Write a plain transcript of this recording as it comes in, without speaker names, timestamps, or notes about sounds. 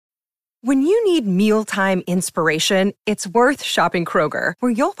When you need mealtime inspiration, it's worth shopping Kroger,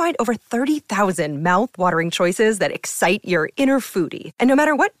 where you'll find over 30,000 mouth-watering choices that excite your inner foodie. And no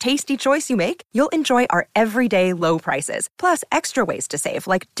matter what tasty choice you make, you'll enjoy our everyday low prices, plus extra ways to save,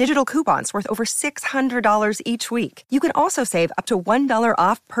 like digital coupons worth over $600 each week. You can also save up to $1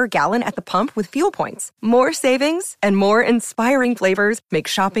 off per gallon at the pump with fuel points. More savings and more inspiring flavors make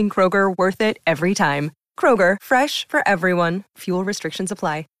shopping Kroger worth it every time. Kroger, fresh for everyone. Fuel restrictions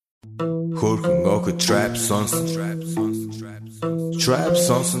apply. Хөрхөн охид trap сонсон trap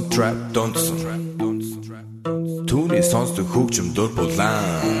сонсон trap донсон түүний сонсдог хөгжим дур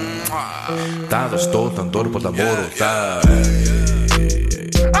булаан даадаш дуулан дур булаа мууруулаа.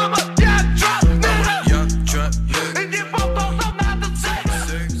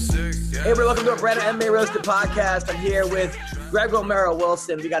 Hey everybody, welcome to a brand new MMA Roasted podcast. I'm here with Greg Romero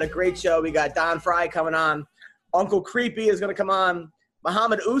Wilson. We got a great show. We got Don Frye coming on. Uncle Creepy is going to come on.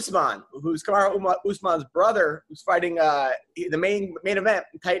 Muhammad Usman, who's Kamaru Usman's brother, who's fighting the main event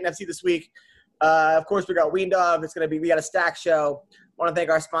in Titan FC this week. Of course, we got Weed Dog. We got a stack show. I want to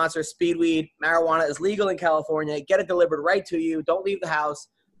thank our sponsor, Speedweed. Marijuana is legal in California. Get it delivered right to you. Don't leave the house.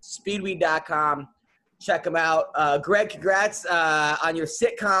 Speedweed.com. Check them out. Greg, congrats on your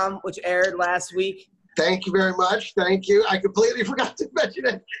sitcom, which aired last week. Thank you very much. Thank you. I completely forgot to mention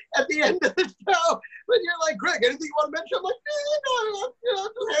it at the end of the show. When you're like, Greg, anything you want to mention? I'm like, no,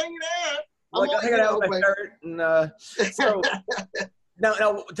 just hanging out. I'm like, hanging out with my shirt. And, so, now,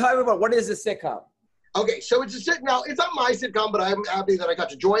 tell everyone, what is this sitcom? Okay, so it's a sitcom. It's not my sitcom, but I'm happy that I got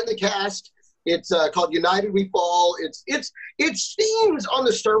to join the cast. It's called United We Fall. It seems on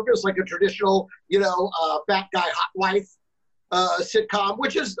the surface like a traditional, fat guy, hot wife sitcom,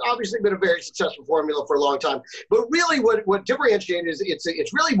 which has obviously been a very successful formula for a long time. But really what differentiates is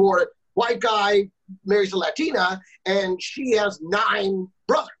it's really more white guy marries a Latina, and she has 9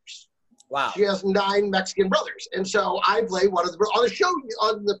 brothers. Wow. She has 9 Mexican brothers. And so I play one of the on the show.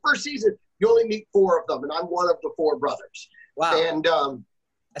 On the first season, you only meet 4 of them, and I'm one of the 4 brothers. Wow. And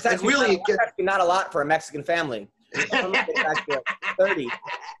that's actually, not a lot for a Mexican family. 30.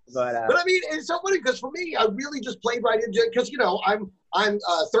 But I mean, it's so funny because for me, I really just played right into it because, I'm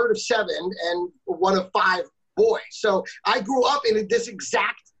third of 7 and one of 5 boys. So I grew up in this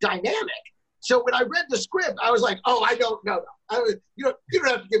exact dynamic. So when I read the script, I was like, oh, I don't know. You don't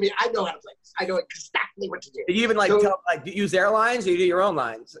have to give me, I know how to play this. I know exactly what to do. Did you even use their lines or you do your own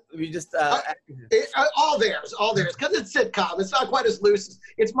lines? You just all theirs, because it's sitcom. It's not quite as loose.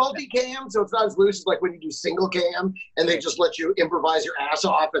 It's multicam, so it's not as loose as like when you do single cam and they just let you improvise your ass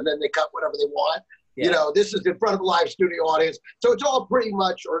off and then they cut whatever they want. Yeah. This is in front of a live studio audience. So it's all pretty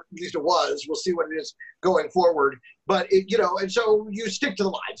much, or at least it was, we'll see what it is going forward. But, and so you stick to the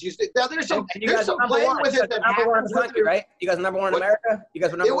lines. Now, there's some playing with it that number 1 in the country, right? You guys are number 1 in America? You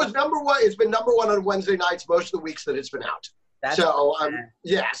guys were number 1? It was number 1. It's been number 1 on Wednesday nights most of the weeks that it's been out.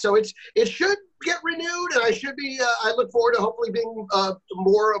 So it should get renewed, and I should be, I look forward to hopefully being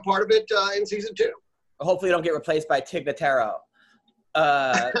more a part of it in season 2. Hopefully you don't get replaced by Tig Notaro.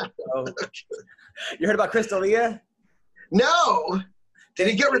 You heard about Chris D'Elia? No. Did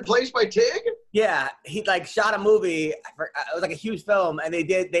he get replaced by Tig? Yeah, he shot a movie. It was like a huge film, and they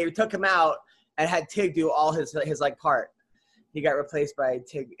took him out and had Tig do all his part. He got replaced by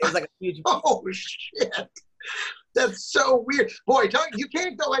Tig. It was like a huge. Oh shit! That's so weird, boy. You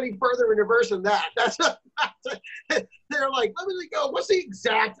can't go any further in reverse than that. They're like, let me go. What's the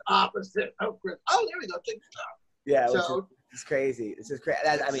exact opposite of Chris? Oh, there we go. Tig. Yeah, it's crazy. It's just crazy.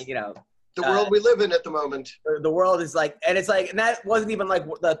 The world we live in at the moment. The world is and that wasn't even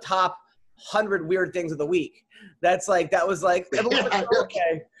the top 100 weird things of the week. That was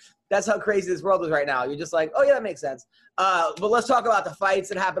okay. That's how crazy this world is right now. You're just like, oh yeah, that makes sense. But let's talk about the fights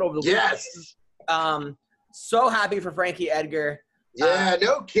that happened over the weekend. So happy for Frankie Edgar. Yeah,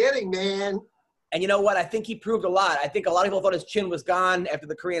 no kidding, man. And you know what? I think he proved a lot. I think a lot of people thought his chin was gone after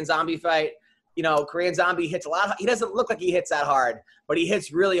the Korean Zombie fight. Korean Zombie hits a lot. He doesn't look like he hits that hard, but he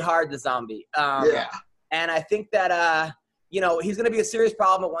hits really hard, the Zombie. And I think that, he's going to be a serious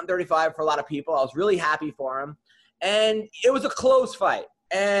problem at 135 for a lot of people. I was really happy for him. And it was a close fight.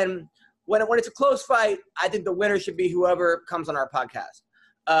 And when it's a close fight, I think the winner should be whoever comes on our podcast.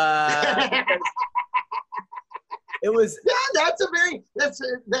 It was. Yeah,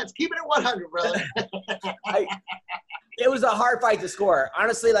 that's keeping it 100, brother. It was a hard fight to score.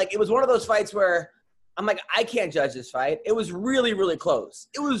 Honestly, it was one of those fights where I'm like, I can't judge this fight. It was really, really close.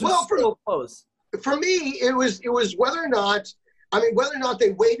 It was close. For me, it was whether or not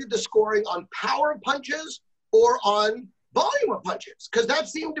they weighted the scoring on power punches or on volume of punches, because that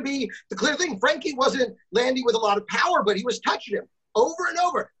seemed to be the clear thing. Frankie wasn't landing with a lot of power, but he was touching him over and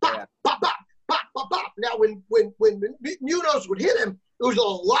over. Pop, pop, when Munoz would hit him, it was a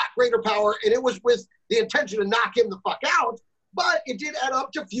lot greater power, and it was with the intention to knock him the fuck out. But it did add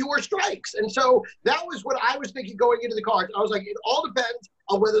up to fewer strikes. And so that was what I was thinking going into the cards. I was like, it all depends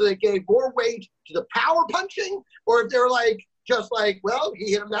on whether they gave more weight to the power punching or if they're like, just like, well,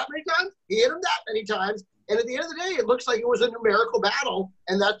 he hit him that many times, he hit him that many times. And at the end of the day, it looks like it was a numerical battle.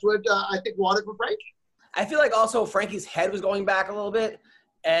 And that's what I think won it for Frankie. I feel like also Frankie's head was going back a little bit.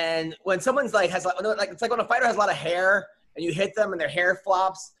 And when someone's like, it's like when a fighter has a lot of hair and you hit them and their hair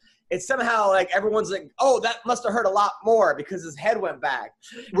flops, it's somehow like everyone's like, oh, that must have hurt a lot more because his head went back.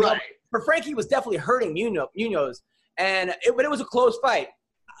 Right. For Frankie, was definitely hurting Munoz, but it was a close fight.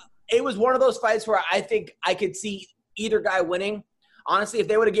 It was one of those fights where I think I could see either guy winning. Honestly, if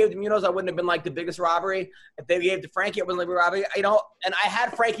they would have gave to Munoz, I wouldn't have been like the biggest robbery. If they gave to Frankie, it wasn't like a robbery. And I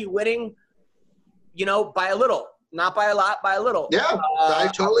had Frankie winning, by a little. Not by a lot, by a little. Yeah, I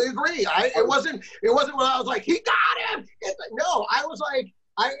totally agree. It wasn't when I was like, he got him. No, I was like,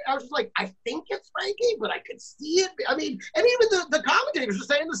 I was just like, I think it's Frankie, but I could see it. I mean, and even the commentators were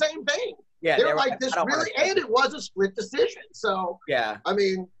saying the same thing. Yeah, they were like, this really, and it was a split decision. So, yeah. I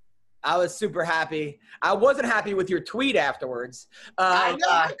mean. I was super happy. I wasn't happy with your tweet afterwards. I know,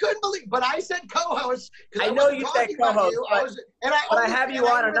 I couldn't believe, but I said co-host. I know you said co-host, but I have you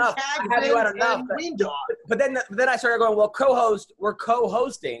on enough. I have you on enough. But then I started going, well, co-host, we're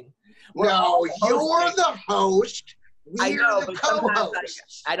co-hosting. No, you're the host. I know, the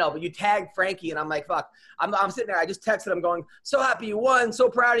co-host. I know, but you tagged Frankie, and I'm like, fuck. I'm sitting there. I just texted him going, so happy you won, so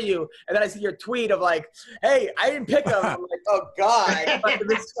proud of you. And then I see your tweet of like, hey, I didn't pick him. I'm like, oh, God.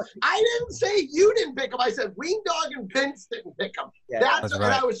 I didn't say you didn't pick him. I said Weendog and Vince didn't pick him. Yeah, that's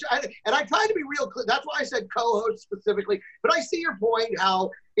right. I tried to be real clear. That's why I said co-host specifically. But I see your point how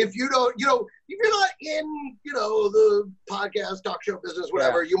if you don't, if you're not in, the podcast, talk show business,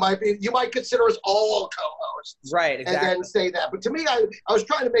 whatever, you might consider us all co-hosts. Right, exactly. And then say that. But to me, I was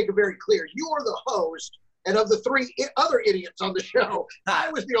trying to make it very clear. You are the host. And of the three other idiots on the show,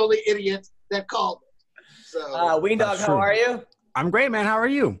 I was the only idiot that called it. So, Weendog, how are you? I'm great, man. How are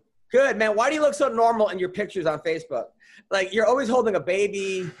you? Good, man. Why do you look so normal in your pictures on Facebook? Like, you're always holding a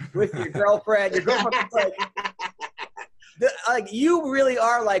baby with your girlfriend. Your girlfriend's like, you really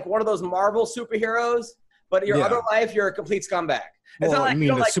are like one of those Marvel superheroes, but in your other life, you're a complete scumbag. It's well, not like you mean you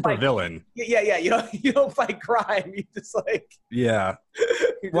don't the like super villain. Yeah. You don't fight crime. You just like. Yeah.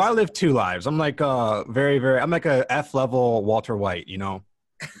 Well, I live two lives. I'm like I'm like a F level Walter White,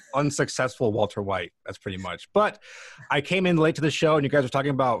 unsuccessful Walter White. That's pretty much. But I came in late to the show, and you guys were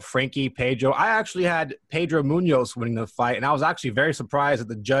talking about Frankie, Pedro. I actually had Pedro Munoz winning the fight, and I was actually very surprised that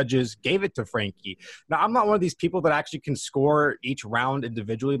the judges gave it to Frankie. Now, I'm not one of these people that actually can score each round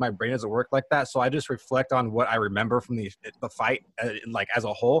individually. My brain doesn't work like that, so I just reflect on what I remember from the fight, like as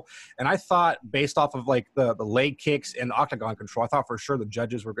a whole. And I thought, based off of like the leg kicks and the octagon control, I thought for sure the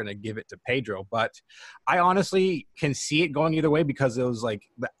judges were going to give it to Pedro. But I honestly can see it going either way because it was like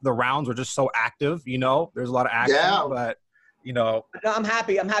the rounds were just so active. There's a lot of action, but No, I'm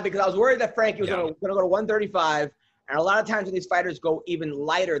happy because I was worried that Frankie was going to go to 135, and a lot of times when these fighters go even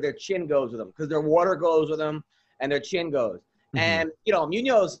lighter, their chin goes with them because their water goes with them and their chin goes. Mm-hmm. And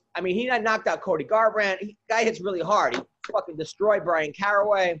Munoz, I mean, he knocked out Cody Garbrandt. Guy hits really hard. He fucking destroyed Brian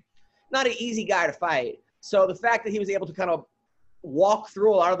Caraway. Not an easy guy to fight. So the fact that he was able to kind of walk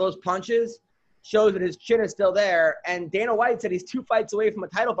through a lot of those punches shows that his chin is still there. And Dana White said he's 2 fights away from a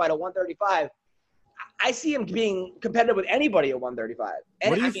title fight at 135. I see him being competitive with anybody at 135.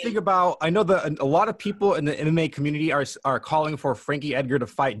 What do you think about – I know that a lot of people in the MMA community are calling for Frankie Edgar to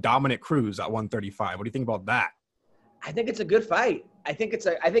fight Dominic Cruz at 135. What do you think about that? I think it's a good fight. I think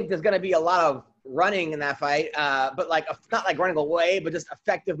there's going to be a lot of running in that fight, but not like running away, but just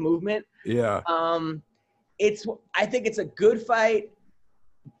effective movement. Yeah. I think it's a good fight,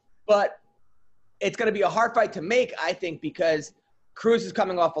 but it's going to be a hard fight to make, I think, because Cruz is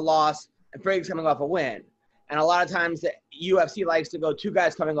coming off a loss and Frankie's coming off a win. And a lot of times the UFC likes to go 2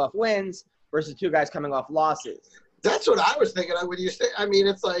 guys coming off wins versus 2 guys coming off losses. That's what I was thinking. When you say, I mean,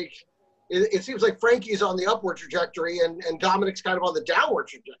 it's like it seems like Frankie's on the upward trajectory and Dominic's kind of on the downward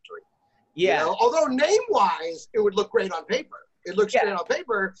trajectory. Yeah. Although name-wise, it would look great on paper. It looks great on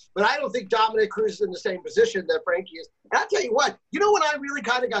paper, but I don't think Dominic Cruz is in the same position that Frankie is. And I'll tell you what, when I really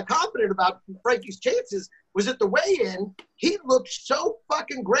kind of got confident about Frankie's chances was at the weigh-in. He looked so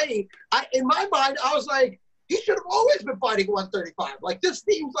fucking great. In my mind, I was like, he should have always been fighting 135. Like, this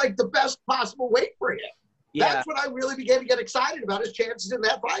seems like the best possible weight for him. Yeah. That's when I really began to get excited about his chances in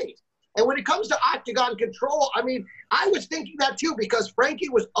that fight. And when it comes to octagon control, I mean, I was thinking that too because Frankie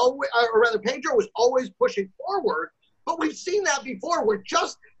Pedro was always pushing forward. But we've seen that before where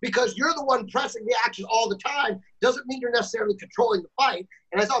just because you're the one pressing the action all the time doesn't mean you're necessarily controlling the fight.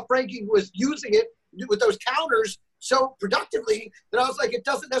 And I thought Frankie was using it with those counters so productively that I was like, it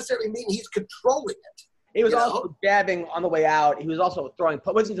doesn't necessarily mean he's controlling it. He was also jabbing on the way out. He was also throwing,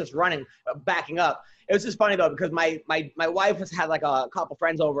 wasn't just running, backing up. It was just funny though, because my wife has had like a couple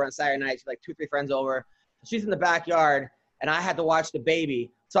friends over on Saturday night. She's like 2-3 friends over. She's in the backyard and I had to watch the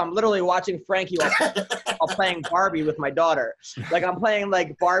baby. So I'm literally watching Frankie while playing Barbie with my daughter. Like I'm playing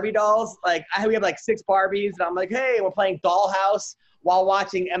like Barbie dolls. Like we have like 6 Barbies and I'm like, hey, we're playing Dollhouse while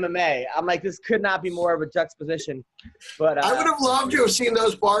watching MMA. I'm like, this could not be more of a juxtaposition. But I would have loved to have seen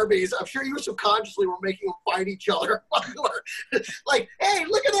those Barbies. I'm sure you subconsciously were making them fight each other. Like, hey,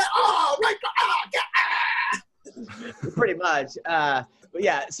 look at that. Oh, right. Pretty much. But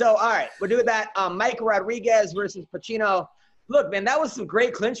yeah, so all right, we're doing that. Mike Rodriguez versus Pacino. Look, man, that was some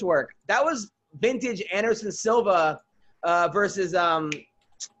great clinch work. That was vintage Anderson Silva versus who am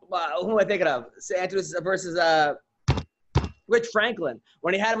I thinking of? Santos versus Rich Franklin,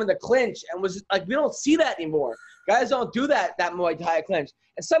 when he had him in the clinch and was like, we don't see that anymore. Guys don't do that Muay Thai clinch.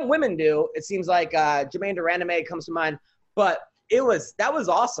 And some women do. It seems like Jermaine Durandame comes to mind. But that was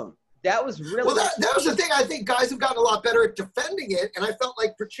awesome. That was really well. That was the thing. I think guys have gotten a lot better at defending it, and I felt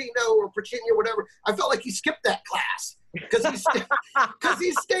like Pacino or whatever. I felt like he skipped that class because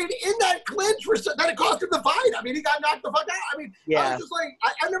he stayed in that clinch for that it cost him the fight. I mean, he got knocked the fuck out. I mean, I was just like,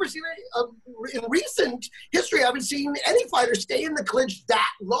 I've never seen in recent history. I haven't seen any fighter stay in the clinch that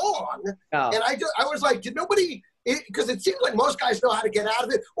long. Oh. And I was like, did nobody? Because it seems like most guys know how to get out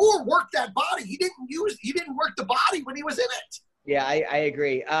of it or work that body. He didn't work the body when he was in it. Yeah, I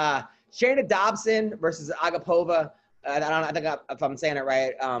agree. Shayna Dobson versus Agapova. I think if I'm saying it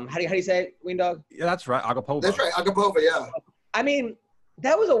right. How do you say it, Ween Dog? Yeah, that's right, Agapova. That's right, Agapova, yeah. I mean,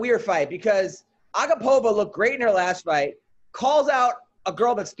 that was a weird fight because Agapova looked great in her last fight, calls out a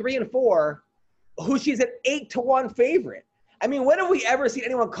girl that's 3-4, who she's an 8-1 favorite. I mean, when have we ever seen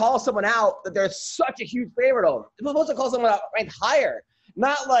anyone call someone out that they're such a huge favorite over? They're supposed to call someone out ranked higher,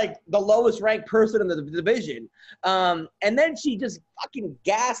 not like the lowest ranked person in the division. And then she just fucking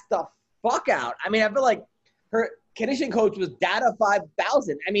gassed the fuck out. I mean, I feel like her conditioning coach was Data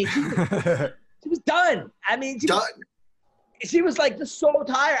 5000. I mean, she was done. I mean, she was like just so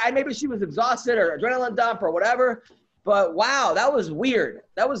tired. Maybe she was exhausted or adrenaline dump or whatever. But wow, that was weird.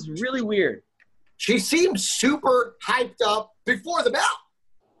 That was really weird. She seemed super hyped up before the bout,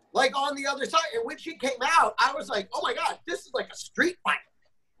 like on the other side. And when she came out, I was like, "Oh my god, this is like a street fight!"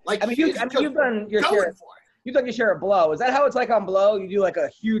 Like, you've done your share. You've done your share of Blow. Is that how it's like on Blow? You do like a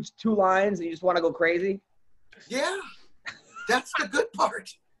huge 2 lines and you just want to go crazy? Yeah, that's the good part.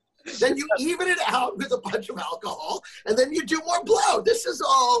 Then you even it out with a bunch of alcohol, and then you do more Blow. This is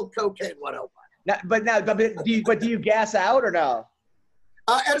all cocaine 101. But do you gas out or no?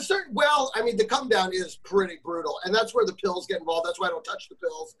 At a certain, I mean, the come down is pretty brutal, and that's where the pills get involved. That's why I don't touch the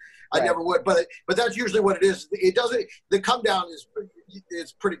pills. Right. I never would, but that's usually what it is. It doesn't. The come down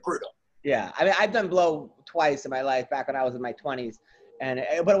is pretty brutal. Yeah, I mean, I've done Blow twice in my life back when I was in my 20s,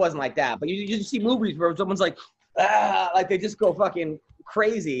 but it wasn't like that. But you see movies where someone's like they just go fucking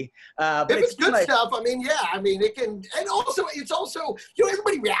crazy. But if it's good stuff, I mean, yeah, I mean, it can, and also, it's also,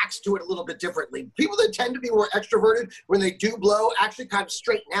 everybody reacts to it a little bit differently. People that tend to be more extroverted when they do Blow actually kind of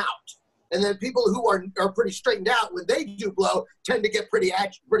straighten out. And then people who are pretty straightened out when they do Blow tend to get pretty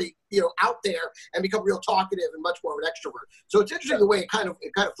out there and become real talkative and much more of an extrovert. So it's interesting the way it kind of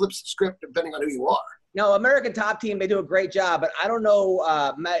flips the script depending on who you are. No, American Top Team, they do a great job, but I don't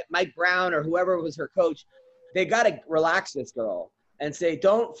know, Mike Brown or whoever was her coach, they got to relax this girl and say,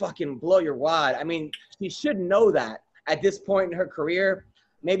 don't fucking blow your wad. I mean, she should know that at this point in her career.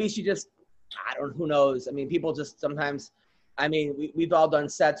 Maybe she just, who knows? I mean, people just sometimes, I mean, we've all done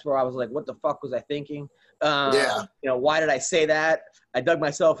sets where I was like, what the fuck was I thinking? Why did I say that? I dug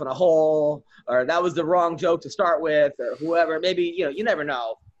myself in a hole, or that was the wrong joke to start with, or whoever. Maybe, you never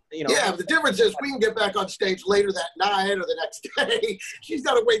know. Yeah, the difference is we can get back on stage later that night or the next day. She's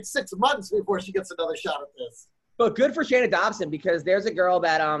got to wait 6 months before she gets another shot at this. But good for Shayna Dobson, because there's a girl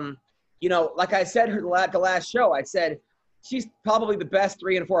that, like I said the last show, I said she's probably the best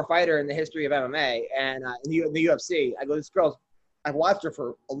 3 and 4 fighter in the history of MMA and in the UFC. I go, this girl's, I've watched her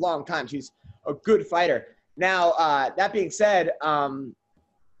for a long time. She's a good fighter. Now, that being said, I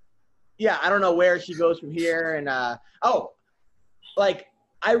don't know where she goes from here. And,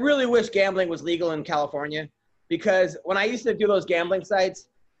 I really wish gambling was legal in California, because when I used to do those gambling sites,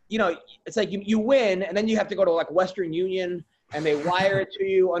 it's like you win and then you have to go to like Western Union and they wire it to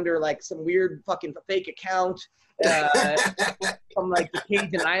you under like some weird fucking fake account from like the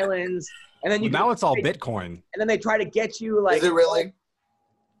Cajun Islands. And then now it's all Bitcoin. And then they try to get you like. Is it really?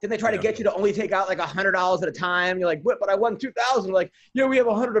 Then they try to get you to only take out like $100 at a time. You're like, but I won 2,000. Like, yeah, we have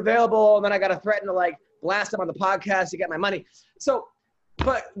 100 available. And then I got to threaten to like blast them on the podcast to get my money. So,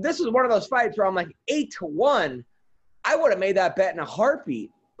 but this was one of those fights where I'm like 8-1. I would have made that bet in a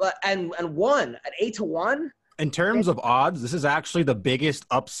heartbeat and won at 8-1. In terms of odds, this is actually the biggest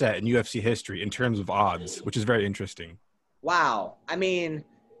upset in UFC history in terms of odds, which is very interesting. Wow. I mean,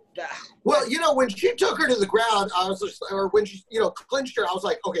 well, you know, when she took her to the ground, I was just, or when she, you know, clinched her, I was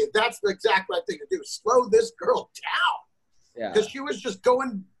like, okay, that's the exact right thing to do. Slow this girl down. Yeah. Because she was just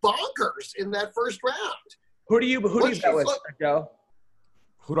going bonkers in that first round. Who do you bet with, Joe?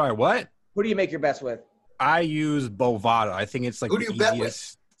 Who do I what? Who do you make your bets with? I use Bovada. I think it's like who do the you bet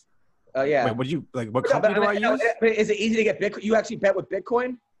easiest. Oh yeah. Wait, what do you like? What company do I use? Is it easy to get Bitcoin? You actually bet with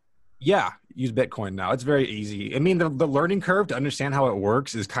Bitcoin? Yeah, use Bitcoin now. It's very easy. I mean, the learning curve to understand how it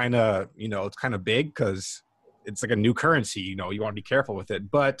works is kind of, you know, it's kind of big because it's like a new currency. You know, you want to be careful with it.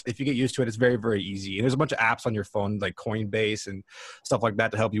 But if you get used to it, it's very, very easy. And there's a bunch of apps on your phone like Coinbase and stuff like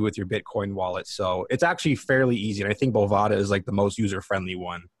that to help you with your Bitcoin wallet. So it's actually fairly easy. And I think Bovada is like the most user-friendly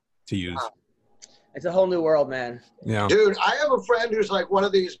one to use. Wow. It's a whole new world, man. Yeah. Dude, I have a friend who's like one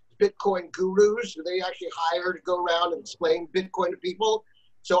of these Bitcoin gurus who they actually hire to go around and explain Bitcoin to people.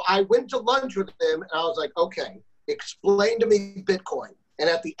 So I went to lunch with him, and I was like, okay, explain to me Bitcoin. And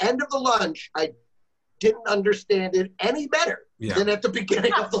at the end of the lunch, I didn't understand it any better than at the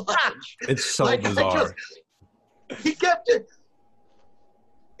beginning of the lunch. It's so bizarre. He kept it.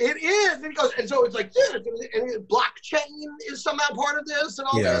 It is. And he goes, and so it's like this. And blockchain is somehow part of this and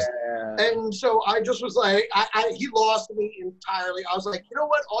all this. And so I just was like, he lost me entirely. I was like, you know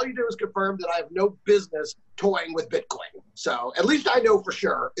what? All you do is confirm that I have no business toying with Bitcoin. So at least I know for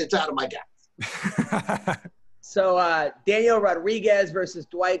sure it's out of my depth. So Daniel Rodriguez versus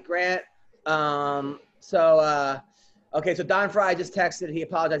Dwight Grant. Okay, so Don Fry just texted. He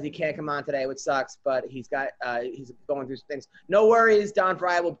apologized. He can't come on today, which sucks, but he's going through some things. No worries. Don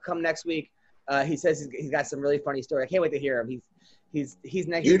Fry will come next week. He says he's got some really funny story. I can't wait to hear him. He's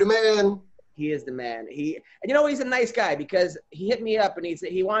next. You the man. He is the man. And you know what? He's a nice guy because he hit me up and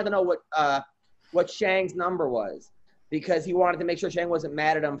he wanted to know what Shang's number was because he wanted to make sure Shang wasn't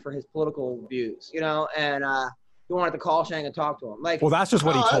mad at him for his political views, you know, and he wanted to call Shang and talk to him. Like, well, that's just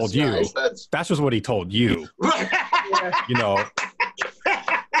what he told you. Nice. That's just what he told you. You know.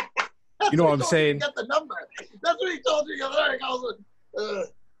 You know what I'm saying? Get the number. That's what he told you. There he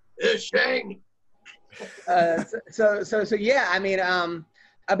goes. It's Shang. So yeah. I mean,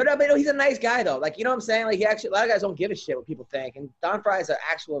 but he's a nice guy though. Like, you know what I'm saying? Like, a lot of guys don't give a shit what people think, and Don Fry is an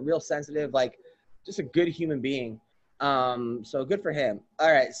actual, real sensitive, like, just a good human being. So good for him.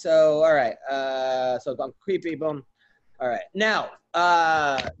 All right. So I'm creepy. Boom. All right. Now,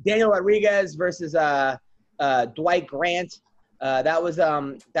 Daniel Rodriguez versus Dwight Grant. That was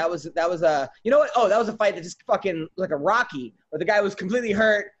you know what? Oh, that was a fight that just fucking like a Rocky, where the guy was completely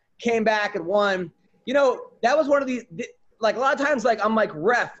hurt, came back and won. You know, that was one of these, like, a lot of times, like, I'm like,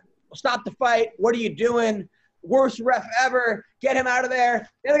 ref, stop the fight. What are you doing? Worst ref ever. Get him out of there.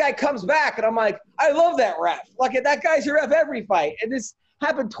 The other guy comes back, and I'm like, I love that ref. Like, that guy's your ref every fight. And this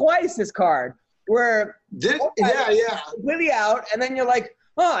happened twice this card, where completely out, and then you're like,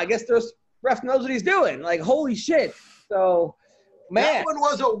 oh, I guess there's ref knows what he's doing. Like, holy shit. So, man. That one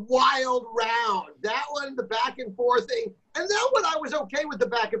was a wild round. That one, the back and forth thing. And that one, I was okay with the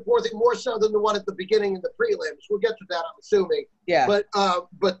back and forth thing more so than the one at the beginning in the prelims. We'll get to that, I'm assuming. Yeah. But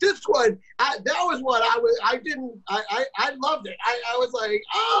this one, that was what I loved it. I was like,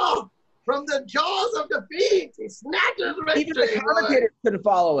 oh, from the jaws of defeat, he snatches right. Even the commentators couldn't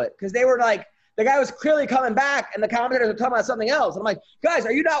follow it because they were like, the guy was clearly coming back, and the commentators were talking about something else. I'm like, guys,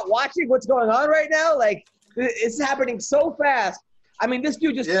 are you not watching what's going on right now? Like, it's happening so fast. I mean, this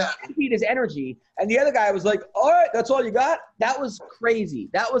dude just emptied his energy, and the other guy was like, all right, that's all you got? That was crazy.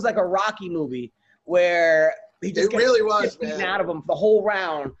 That was like a Rocky movie where he just gets beaten out of him for the whole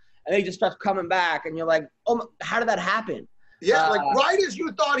round, and then he just starts coming back, and you're like, oh, how did that happen? Yeah, like right as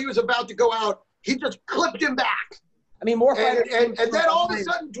you thought he was about to go out, he just clipped him back. I mean, more fighters. And then all of a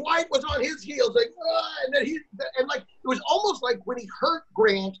sudden, Dwight was on his heels, like, and then it was almost like when he hurt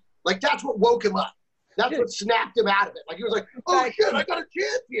Grant, like that's what woke him up. That's what snapped him out of it. Like he was like, oh shit, I got a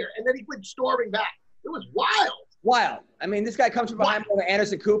chance here. And then he went storming back. It was wild. Wild. I mean, this guy comes from behind more than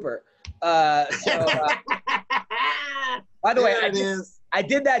Anderson Cooper. By the way, I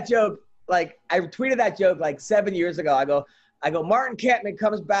did that joke, like I tweeted that joke like 7 years ago. I go, Martin Kampmann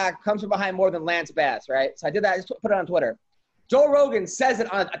comes from behind more than Lance Bass, right? So I did that, I just put it on Twitter. Joe Rogan says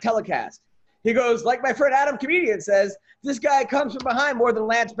it on a telecast. He goes, like my friend Adam Comedian says, this guy comes from behind more than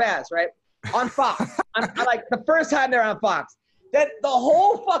Lance Bass, right? On Fox. on like the first time they're on Fox. then the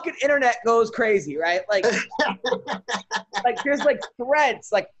whole fucking internet goes crazy, right? Like, like there's like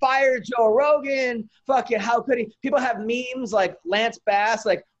threads, like fire Joe Rogan, fucking how could he? People have memes like Lance Bass,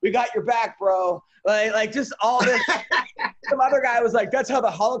 like we got your back, bro. Like just all this. Some other guy was like, that's how the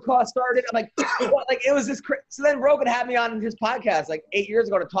Holocaust started. I'm like, what? Like it was just so then Rogan had me on his podcast like 8 years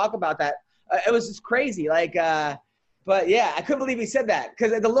ago to talk about that. It was just crazy. Like, but yeah, I couldn't believe he said that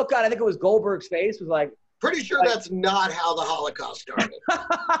because the look on, I think it was Goldberg's face was like. Pretty sure that's not how the Holocaust started.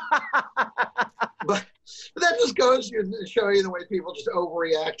 But that just goes to show you the way people just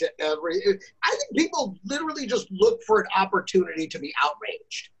overreact to I think people literally just look for an opportunity to be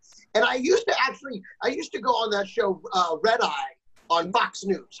outraged. And I used to go on that show, Red Eye, on Fox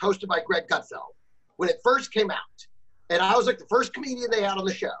News, hosted by Greg Gutfeld, when it first came out. And I was like the first comedian they had on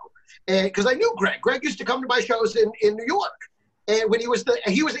the show. And because I knew Greg. Greg used to come to my shows in New York. And when he was the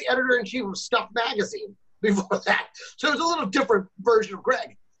editor-in-chief of Stuff Magazine before that. So it was a little different version of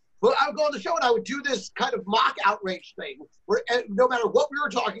Greg. Well, I would go on the show and I would do this kind of mock outrage thing where no matter what we were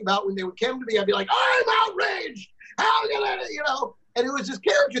talking about, when they would come to me, I'd be like, I'm outraged. How can I, And it was this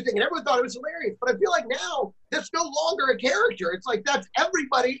character thing, and everyone thought it was hilarious. But I feel like now it's no longer a character. It's like that's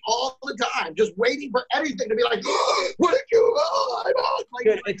everybody all the time, just waiting for anything to be like, what did you? I'm out. Like,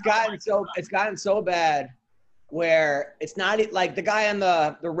 dude, it's gotten so bad where it's not like the guy on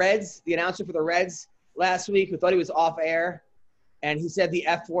the Reds, the announcer for the Reds last week, who thought he was off air, and he said the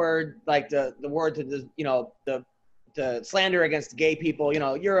F word, like the word to the slander against gay people.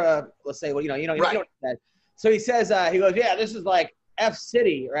 You're a let's say, well, you know that. So he says, he goes, yeah, this is like F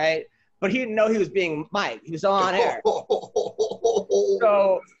City, right? But he didn't know he was being mic'd. He was on air.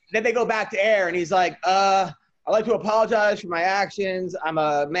 So then they go back to air, and he's like, I'd like to apologize for my actions. I'm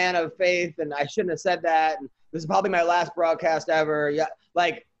a man of faith, and I shouldn't have said that. And this is probably my last broadcast ever. Yeah,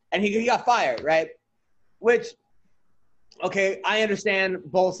 and he got fired, right? Which, okay, I understand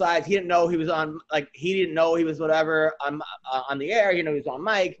both sides. He didn't know he was on, he didn't know he was whatever on the air. He was on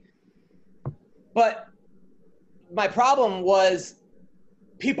mic. But my problem was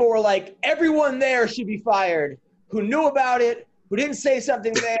people were like, everyone there should be fired who knew about it, who didn't say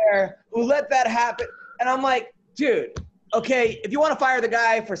something there, who let that happen. And I'm like, dude, okay, if you want to fire the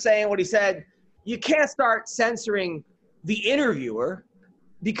guy for saying what he said, you can't start censoring the interviewer,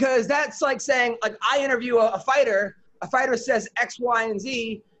 because that's like saying, like, I interview a fighter says X, Y, and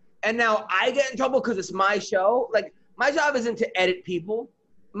Z, and now I get in trouble because it's my show. Like, my job isn't to edit people.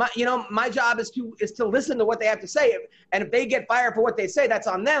 My job is to listen to what they have to say. And if they get fired for what they say, that's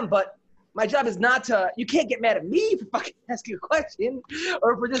on them. But my job is not to, you can't get mad at me for fucking asking a question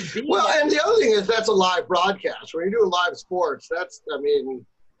or for just being. Well, and the other thing is that's a live broadcast. When you do live sports,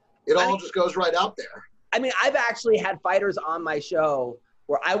 it all just goes right out there. I mean, I've actually had fighters on my show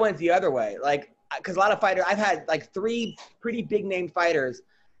where I went the other way. Like, because a lot of fighters, I've had like 3 pretty big name fighters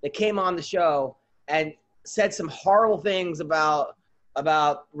that came on the show and said some horrible things about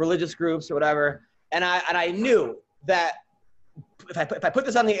religious groups or whatever. And I knew that if I put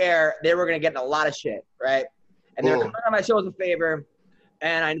this on the air, they were going to get in a lot of shit, right? And they were coming on my show as a favor.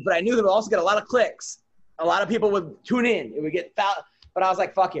 But I knew they would also get a lot of clicks. A lot of people would tune in. It would get but I was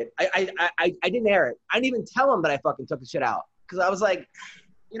like, fuck it. I didn't air it. I didn't even tell them that I fucking took the shit out. Because I was like,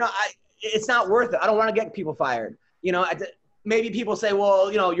 it's not worth it. I don't want to get people fired. Maybe people say,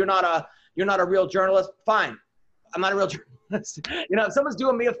 well, you're not a real journalist. Fine. I'm not a real journalist. If someone's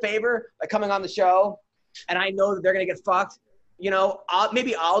doing me a favor by coming on the show and I know that they're going to get fucked,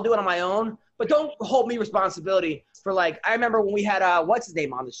 maybe I'll do it on my own, but don't hold me responsibility for I remember when we had, what's his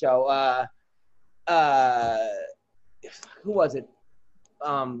name on the show? Who was it?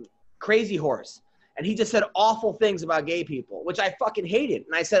 Crazy Horse. And he just said awful things about gay people, which I fucking hated.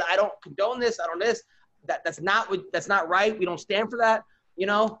 And I said, I don't condone this. I don't this. That's not right. We don't stand for that,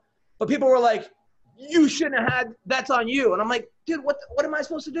 But people were like, you shouldn't have had, that's on you. And I'm like, dude, what am I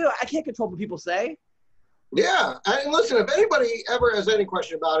supposed to do? I can't control what people say. Yeah. And listen, if anybody ever has any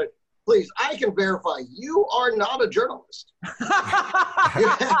question about it, please, I can verify you are not a journalist.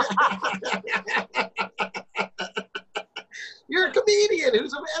 You're a comedian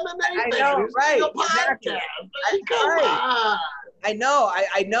who's an MMA fan. Who's doing a podcast. Come on. I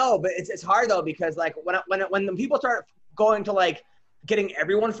know, but it's hard though, because when the people start going to getting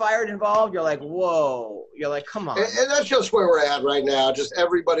everyone fired involved, you're like, whoa. You're like, come on. And that's just where we're at right now. Just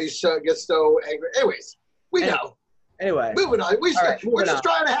everybody gets so angry. Anyways, we know. Anyway. Moving on. We're just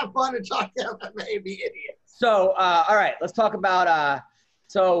trying to have fun and talk to MMA and be idiots. So, all right, let's talk about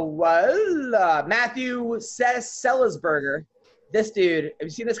Matthew Sellersberger. This dude, have you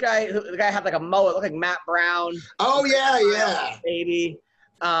seen this guy? The guy had a mullet, looked like Matt Brown. Oh, yeah. Baby.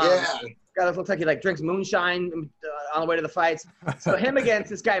 Yeah. Guy that looks like he like drinks moonshine on the way to the fights. So him against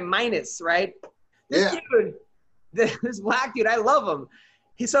this guy Minus, right? This dude, this black dude, I love him.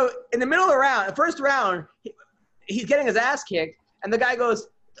 So in the middle of the round, the first round, he's getting his ass kicked, and the guy goes,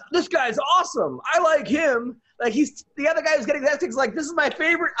 "This guy's awesome. I like him." Like the other guy who's getting his ass kicked is like, "This is my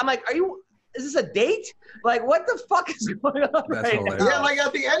favorite." I'm like, is this a date? Like, what the fuck is going on right now? Yeah, like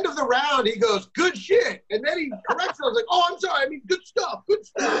at the end of the round, he goes, "Good shit," and then he corrects it. I was like, "Oh, I'm sorry. I mean, good stuff. Good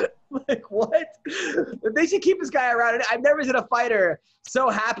stuff." Like, what? They should keep this guy around. I've never seen a fighter so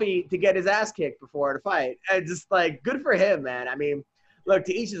happy to get his ass kicked before a fight. And just like, good for him, man. I mean, look,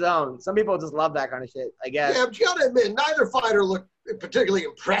 to each his own. Some people just love that kind of shit, I guess. Yeah, but you gotta admit, neither fighter looked particularly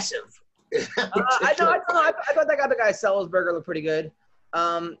impressive. I thought the guy Sellersberger looked pretty good.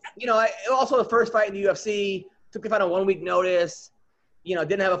 Also the first fight in the UFC, took the fight on 1 week notice,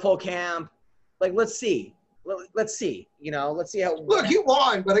 didn't have a full camp. Like, let's see. Let's see how. Look, he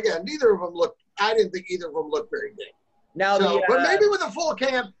won, but again, neither of them I didn't think either of them looked very good. Now, but maybe with a full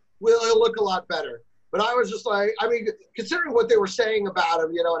camp, he'll look a lot better. But I was just like, I mean, considering what they were saying about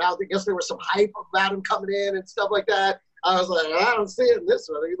him, and how I guess there was some hype about him coming in and stuff like that, I was like, I don't see it in this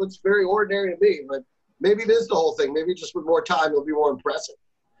one. I think it looks very ordinary to me, but maybe it is the whole thing. Maybe just with more time, it'll be more impressive.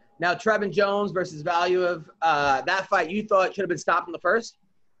 Now, Trevin Jones versus Valuev, that fight you thought should have been stopped in the first?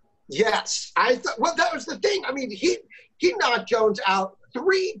 Yes. I thought, well, that was the thing. I mean, he knocked Jones out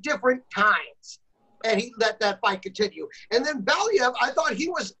 3 different times, and he let that fight continue. And then Valuev, I thought he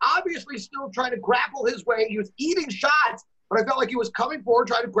was obviously still trying to grapple his way. He was eating shots, but I felt like he was coming forward,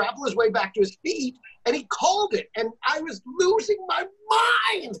 trying to grapple his way back to his feet, and he called it. And I was losing my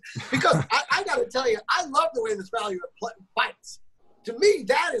mind because I got to tell you, I love the way this Valuev fights. To me,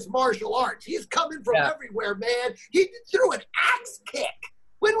 that is martial arts. He's coming from everywhere, man. He threw an axe kick.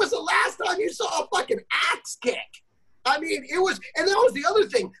 When was the last time you saw a fucking axe kick? I mean, it was, and that was the other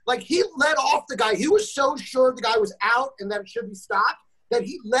thing. Like, he let off the guy. He was so sure the guy was out and that it should be stopped that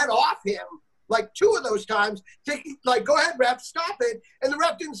he let off him like 2 of those times, thinking, like, go ahead, ref, stop it. And the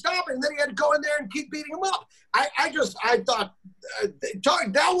ref didn't stop it, and then he had to go in there and keep beating him up. I thought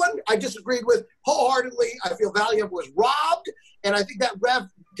that one I disagreed with wholeheartedly. I feel Valuev was robbed, and I think that ref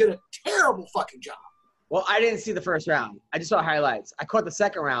did a terrible fucking job. Well, I didn't see the first round. I just saw highlights. I caught the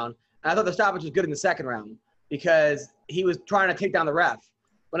second round, and I thought the stoppage was good in the second round because he was trying to take down the ref.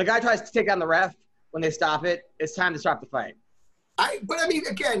 When a guy tries to take down the ref, when they stop it, it's time to stop the fight. But I mean,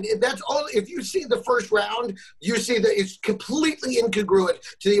 again, that's all. If you see the first round, you see that it's completely incongruent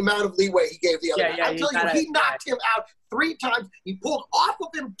to the amount of leeway he gave the other guy. I'm telling you, he knocked him out 3 times. He pulled off of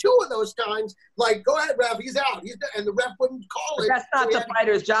him 2 of those times. Like, go ahead, ref, he's out. And the ref wouldn't call it. That's not the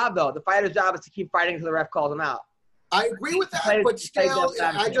fighter's job, though. The fighter's job is to keep fighting until the ref calls him out. I agree with that, but still,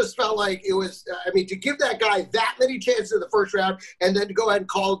 I just felt like it was, to give that guy that many chances in the first round and then to go ahead and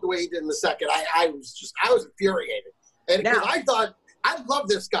call it the way he did in the second, I was infuriated. And now, I thought, I love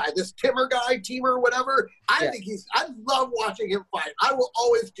this guy, this Teamer, whatever. I love watching him fight. I will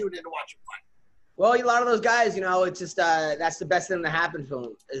always tune in to watch him fight. Well, a lot of those guys, it's just that's the best thing that happened to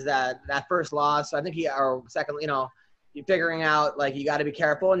him is that first loss. So I think second, you're figuring out, like, you got to be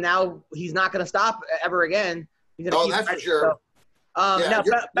careful. And now he's not going to stop ever again. He's gonna keep that's fighting. for sure. So,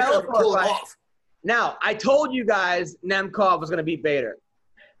 now, pull it off. Now, I told you guys Nemkov was going to beat Bader.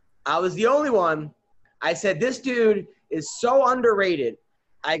 I was the only one. I said, this dude is so underrated.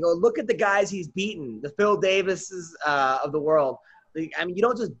 I go, look at the guys he's beaten, the Phil Davises of the world. I mean,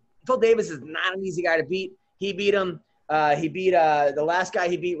 Phil Davis is not an easy guy to beat. He beat him. He beat the last guy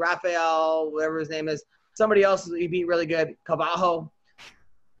he beat, Rafael, whatever his name is. Somebody else he beat really good, Cavajo.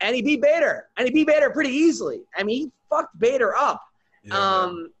 And he beat Bader. And he beat Bader pretty easily. I mean, he fucked Bader up.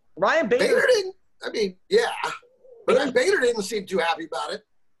 Yeah. Ryan Bader didn't, but Bader didn't seem too happy about it.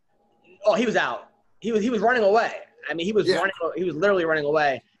 Oh, he was out. He was running away. I mean, he was literally running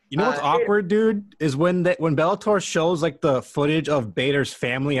away. You know what's awkward, dude, is when Bellator shows, like, the footage of Bader's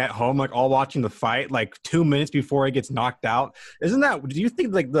family at home, like, all watching the fight, like, 2 minutes before he gets knocked out. Do you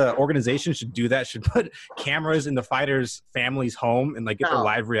think, like, the organization should do that? Should put cameras in the fighters' families' home and, like, get the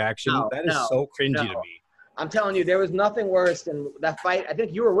live reaction? That is so cringy to me. I'm telling you, there was nothing worse than that fight. I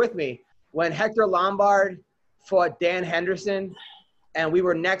think you were with me when Hector Lombard fought Dan Henderson, and we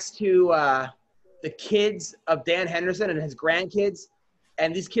were next to the kids of Dan Henderson and his grandkids.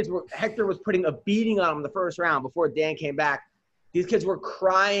 And these kids Hector was putting a beating on him in the first round before Dan came back. These kids were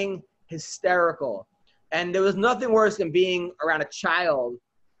crying, hysterical. And there was nothing worse than being around a child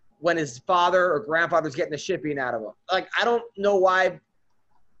when his father or grandfather's getting the shit beaten out of him. Like, I don't know why.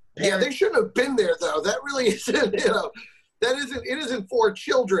 They shouldn't have been there, though. That really isn't, it isn't for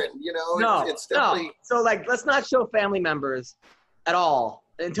children, No, it's definitely. No. So, like, let's not show family members at all.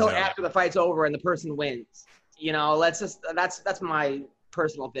 until after the fight's over and the person wins. You know, that's my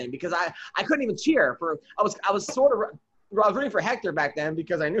personal thing, because I couldn't even cheer for. I was rooting for Hector back then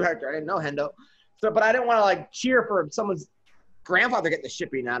because I knew Hector. I didn't know Hendo. So, but I didn't want to like cheer for someone's grandfather getting the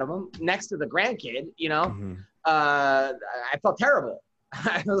shit beaten out of him next to the grandkid. You know, I felt terrible.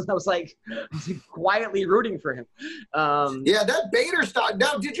 I was like quietly rooting for him. That Bader stop.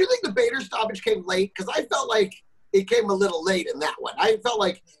 Now, did you think the Bader stoppage came late? Because I felt like it came a little late in that one. I felt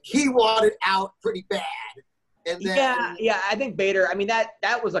like he wanted out pretty bad. And then, yeah. I think Bader. I mean,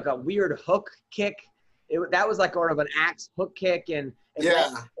 that was like a weird hook kick. That was like sort of an axe hook kick, and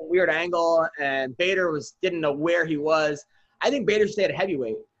a weird angle. And Bader didn't know where he was. I think Bader stayed at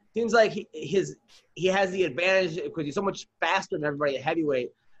heavyweight. Seems like he has the advantage because he's so much faster than everybody at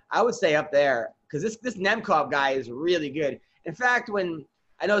heavyweight. I would say up there because this Nemkov guy is really good. In fact, when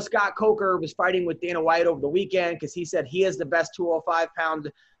I know Scott Coker was fighting with Dana White over the weekend because he said he has the best 205-pound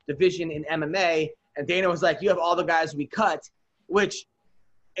division in MMA, and Dana was like, "You have all the guys we cut," which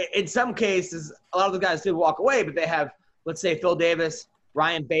in some cases a lot of the guys did walk away, but they have, let's say, Phil Davis,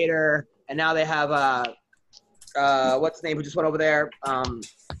 Ryan Bader, and now they have what's his name who just went over there.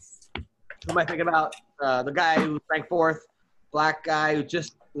 Who am I thinking about? The guy who ranked 4th, black guy who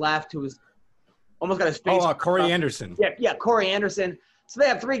just left, who was almost got his face. Oh, Corey Anderson. Yeah, Corey Anderson. So they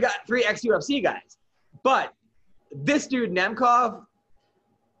have three ex-UFC guys. But this dude, Nemkov,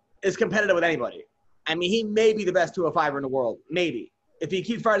 is competitive with anybody. I mean, he may be the best 205er in the world. Maybe. If he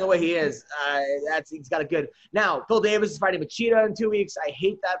keeps fighting the way he is, he's got a good – Now, Phil Davis is fighting Machida in 2 weeks. I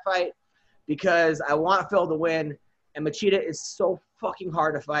hate that fight because I want Phil to win, and Machida is so fucking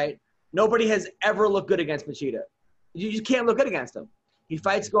hard to fight. Nobody has ever looked good against Machida. You just can't look good against him. He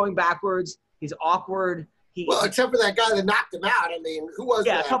fights going backwards. He's awkward. Well, except for that guy that knocked him out. I mean, who was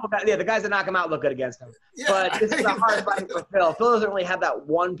that? A couple guys. Yeah, the guys that knock him out look good against him. Yeah. But this is a hard fight for Phil. Phil doesn't really have that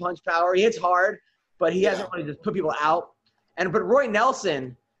one-punch power. He hits hard, but he hasn't really just put people out. But Roy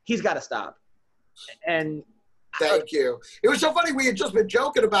Nelson, he's got to stop. And thank you. It was so funny. We had just been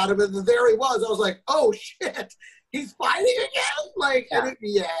joking about him, and there he was. I was like, oh, shit. He's fighting again?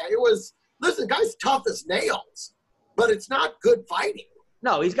 It was – listen, guy's tough as nails, but it's not good fighting.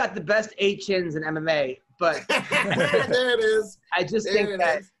 No, he's got the best 8 chins in MMA, but – there it is. I just think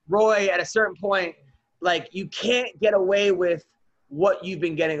that Roy, at a certain point, like, you can't get away with what you've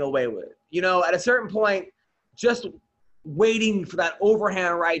been getting away with. You know, at a certain point, just waiting for that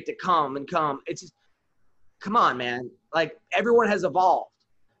overhand right to come. It's just – come on, man. Like, everyone has evolved.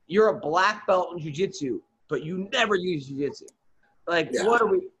 You're a black belt in jiu-jitsu, but you never use jiu-jitsu. Like, what are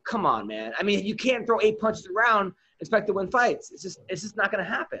we – come on, man. I mean, you can't throw 8 punches around and expect to win fights. It's just not going to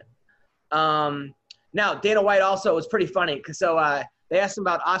happen. Now, Dana White also was pretty funny because they asked him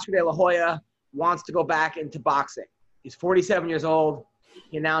about Oscar De La Hoya wants to go back into boxing. He's 47 years old.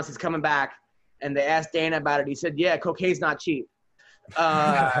 He announced he's coming back, and they asked Dana about it. He said, yeah, cocaine's not cheap.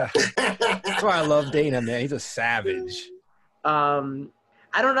 That's why I love Dana, man. He's a savage. I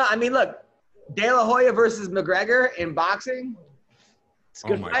don't know. I mean, look, De La Hoya versus McGregor in boxing. It's a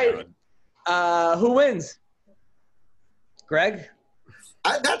good fight. God. Who wins? Greg?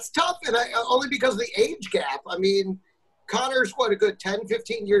 That's tough, and only because of the age gap. I mean, Conor's, a good 10,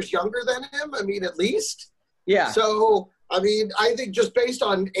 15 years younger than him? I mean, at least. Yeah. So, I mean, I think just based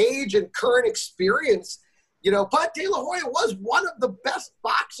on age and current experience, but De La Hoya was one of the best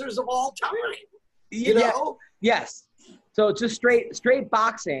boxers of all time, you know? Yes. So just straight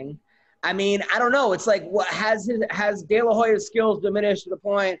boxing. I mean, I don't know. It's like, what has De La Hoya's skills diminished to the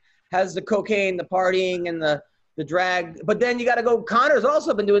point? Has the cocaine, the partying, and the drag? But then you got to go. Conor's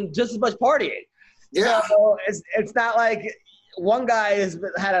also been doing just as much partying. Yeah. So it's not like one guy has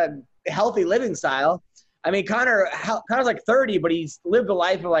had a healthy living style. I mean, Conor's like 30, but he's lived a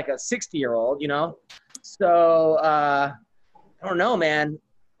life of like a 60-year-old. So I don't know, man.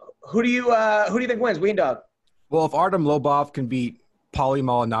 Who do you think wins? Ween Dog. Well, if Artem Lobov can beat Paulie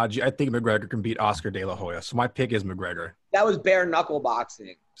Malignaggi, I think McGregor can beat Oscar De La Hoya. So my pick is McGregor. That was bare knuckle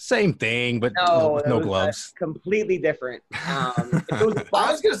boxing. Same thing, but with no gloves. Completely different. I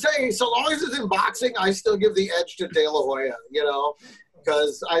was going to say, so long as it's in boxing, I still give the edge to De La Hoya,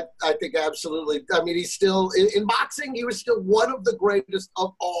 because I think absolutely. I mean, he's still in boxing. He was still one of the greatest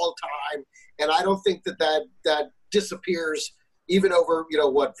of all time, and I don't think that disappears even over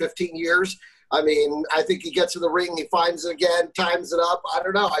 15 years. I mean, I think he gets in the ring, he finds it again, times it up. I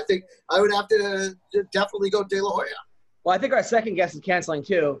don't know. I think I would have to definitely go De La Hoya. Well, I think our second guest is canceling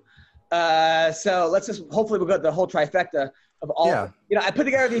too. So let's just hopefully we'll go the whole trifecta of all. Yeah. I put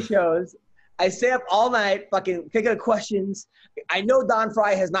together these shows. I stay up all night fucking thinking of questions. I know Don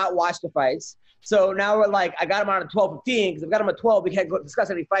Fry has not watched the fights. So now we're like, I got him on at 12:15 because I've got him at 12. We can't go discuss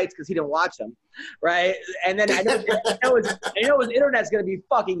any fights because he didn't watch them, right? And then I know his internet's gonna be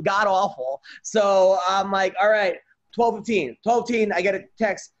fucking god awful. So I'm like, all right, 12:15. 12:15. I get a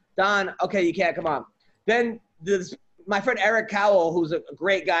text, Don. Okay, you can't come on. Then my friend Eric Cowell, who's a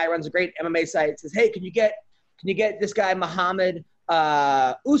great guy, runs a great MMA site, says, hey, can you get this guy Muhammad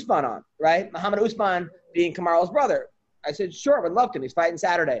Usman on, right? Muhammad Usman being Kamaru's brother. I said, sure, I would love to. He's fighting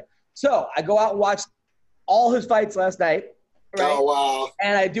Saturday. So I go out and watch all his fights last night. Right? Oh, wow.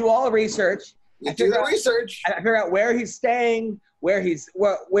 And I do all the research. You do the research. I figure out where he's staying, where he's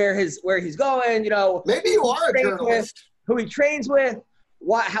going, you know. Maybe you are a journalist. Who he trains with,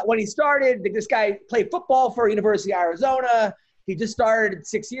 when he started. This guy played football for University of Arizona. He just started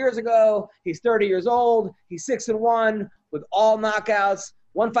 6 years ago. He's 30 years old. He's 6-1 with all knockouts.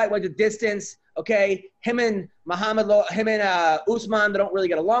 One fight went to distance. Okay, him and Usman, they don't really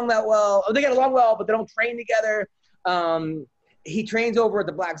get along that well. They get along well, but they don't train together. He trains over at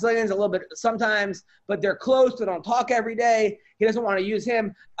the Black Zillions a little bit sometimes, but they're close. They don't talk every day. He doesn't want to use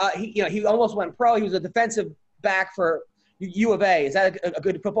him. He almost went pro. He was a defensive back for U of A. Is that a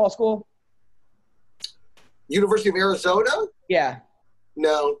good football school? University of Arizona? Yeah.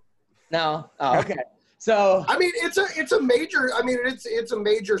 No. Oh, okay. So I mean, it's a major. I mean, it's a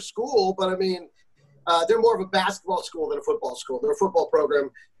major school, but I mean, they're more of a basketball school than a football school. Their football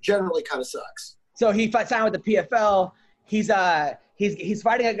program generally kind of sucks. So he signed with the PFL. He's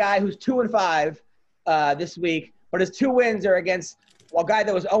fighting a guy who's 2-5 this week, but his 2 wins are against a guy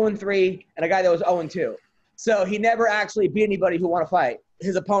that was 0-3 and a guy that was 0-2. So he never actually beat anybody who won a fight,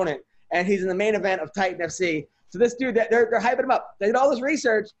 his opponent, and he's in the main event of Titan FC. So this dude, they're hyping him up. They did all this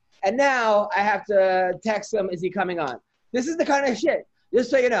research, and now I have to text him, is he coming on? This is the kind of shit, just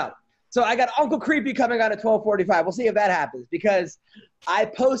so you know. So I got Uncle Creepy coming on at 12:45. We'll see if that happens, because I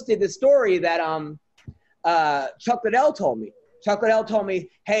posted the story that Chuck Liddell told me. Chuck Liddell told me,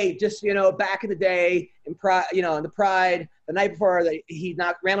 hey, just, back in the day, in the Pride, the night before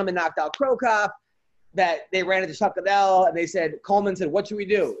Randleman knocked out Crow Cop, that they ran into Chuck Liddell, and they said, Coleman said, what should we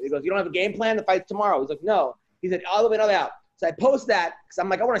do? He goes, you don't have a game plan? The fight's tomorrow. He's like, no. He said, all the way out. So I post that because I'm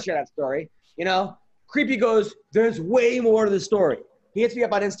like, I want to share that story. Creepy goes, there's way more to the story. He hits me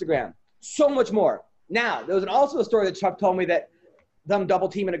up on Instagram. So much more. Now, there was also a story that Chuck told me that them double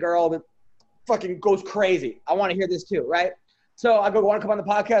teaming a girl that fucking goes crazy. I want to hear this too, right? So I go, want to come on the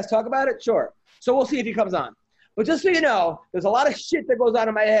podcast, talk about it? Sure. So we'll see if he comes on. But just so you know, there's a lot of shit that goes on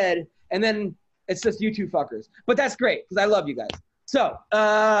in my head, and then it's just you two fuckers. But that's great, because I love you guys. So,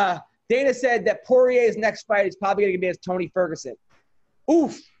 Dana said that Poirier's next fight is probably going to be against Tony Ferguson.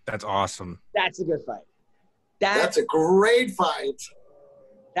 Oof. That's awesome. That's a good fight. That's a great fight.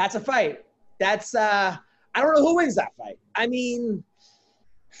 That's a fight. That's, I don't know who wins that fight. I mean,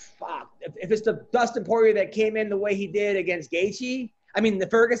 fuck. If it's the Dustin Poirier that came in the way he did against Gaethje, the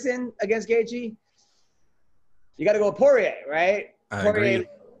Ferguson against Gaethje, you got to go with Poirier, right? I agree.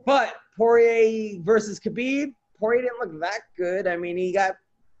 But Poirier versus Khabib, Poirier didn't look that good. He got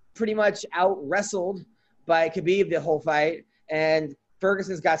pretty much out-wrestled by Khabib the whole fight, and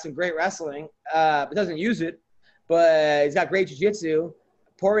Ferguson's got some great wrestling, but doesn't use it, but he's got great jiu-jitsu.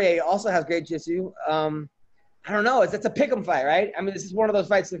 Poirier also has great jiu-jitsu. I don't know. That's a pick'em fight, right? This is one of those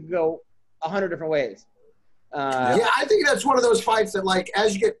fights that could go 100 different ways. Yeah, I think that's one of those fights that, like,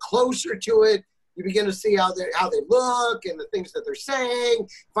 as you get closer to it, you begin to see how they look and the things that they're saying,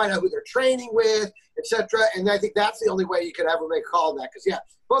 find out who they're training with, etc. And I think that's the only way you could ever make a call on that. Because, yeah,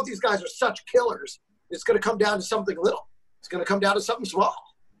 both these guys are such killers. It's going to come down to something little. It's going to come down to something small.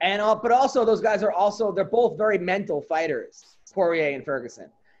 And but also those guys they're both very mental fighters, Poirier and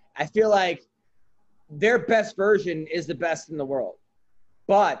Ferguson. I feel like their best version is the best in the world.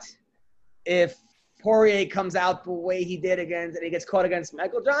 But if Poirier comes out the way he did and he gets caught against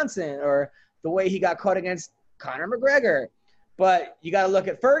Michael Johnson, or the way he got caught against Conor McGregor. But you got to look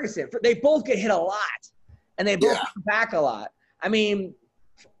at Ferguson. They both get hit a lot, and they both come back a lot. And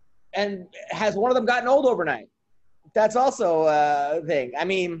has one of them gotten old overnight? That's also a thing.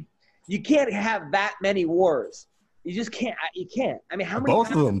 You can't have that many wars. You just can't. You can't. How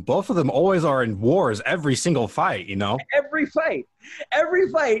many? Both of them always are in wars every single fight, Every fight.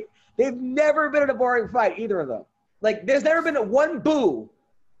 They've never been in a boring fight, either of them. Like, there's never been one boo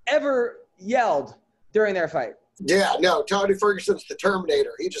ever yelled during their fight. Yeah, no, Tony Ferguson's the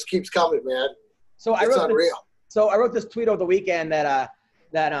Terminator. He just keeps coming, man. It's unreal. I wrote this tweet over the weekend that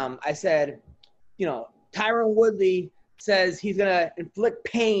I said, Tyron Woodley says he's going to inflict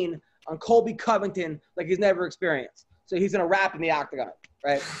pain on Colby Covington like he's never experienced. So he's going to rap in the octagon,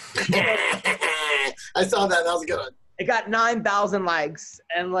 right? I saw that. That was a good one. It got 9,000 likes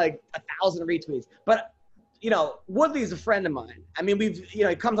and like 1,000 retweets. But, Woodley's a friend of mine. I mean,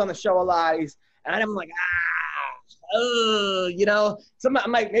 he comes on the show a lot. And I'm like,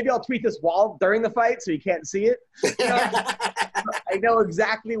 I'm like, maybe I'll tweet this while during the fight so you can't see it. I know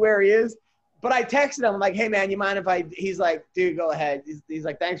exactly where he is. But I texted him, I'm like, hey, man, you mind if he's like, dude, go ahead. He's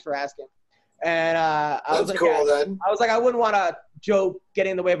like, thanks for asking. And I was like, cool, then. I was like, I wouldn't want a joke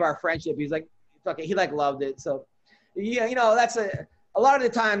getting in the way of our friendship. He's like, he like loved it. So, that's a lot of the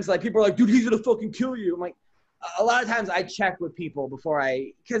times, like, people are like, dude, he's going to fucking kill you. I'm like, a lot of times I check with people before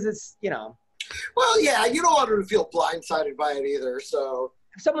because it's, Well, yeah, you don't want her to feel blindsided by it either. So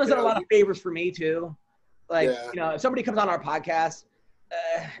someone's done a lot of favors for me too. Like, Yeah. if somebody comes on our podcast,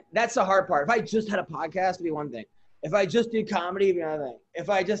 that's the hard part. If I just had a podcast, it'd be one thing. If I just did comedy, it'd be another thing. If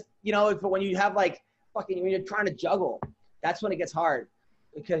I just, when you have like when you're trying to juggle, that's when it gets hard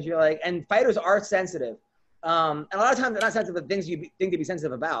because you're like, and fighters are sensitive. And a lot of times they're not sensitive to things you think to be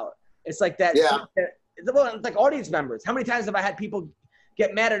sensitive about. It's like that. Yeah. It's like audience members. How many times have I had people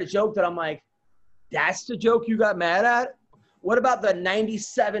get mad at a joke that I'm like, that's the joke you got mad at? What about the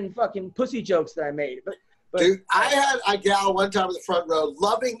 97 fucking pussy jokes that I made? But dude, I had a gal one time in the front row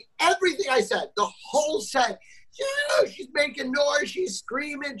loving everything I said, the whole set. She's making noise, she's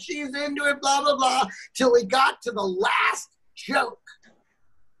screaming, she's into it, blah, blah, blah, till we got to the last joke.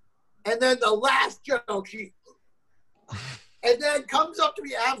 And then the last joke, and then comes up to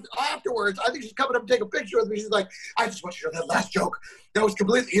me afterwards. I think she's coming up to take a picture with me. She's like, I just want you to know that last joke, that was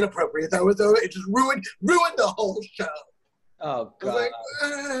completely inappropriate. It just ruined the whole show. Oh, God.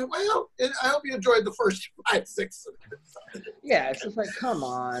 I was like, I hope you enjoyed the first 5-6 minutes. Yeah, it's just like, come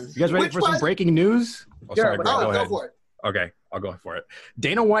on. You guys ready for some breaking news? Oh, Sure, sorry, but go for it. Okay, I'll go for it.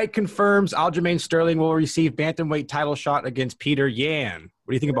 Dana White confirms Aljamain Sterling will receive bantamweight title shot against Peter Yan.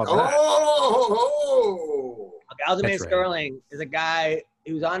 What do you think about that? Okay, Aljamain Sterling is a guy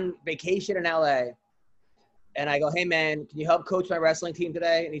who's on vacation in LA. And I go, hey, man, can you help coach my wrestling team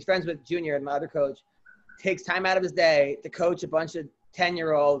today? And he's friends with Junior, my other coach. Takes time out of his day to coach a bunch of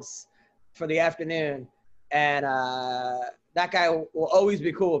 10-year-olds for the afternoon. And that guy will always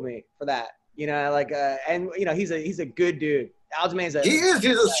be cool with me for that. He's a good dude. Aljamain's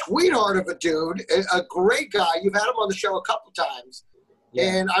he's a sweetheart of a dude, a great guy. You've had him on the show a couple times.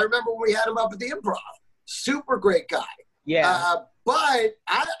 Yeah. And I remember when we had him up at the Improv. Super great guy. Yeah. But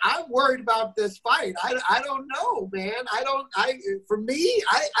I'm worried about this fight. I don't know, man. For me,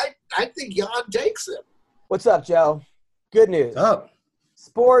 I think Yan takes him. What's up, Joe? Good news. What's up?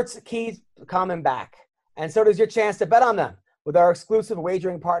 Sports keeps coming back, and so does your chance to bet on them with our exclusive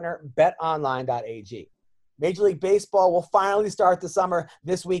wagering partner, betonline.ag. Major League Baseball will finally start the summer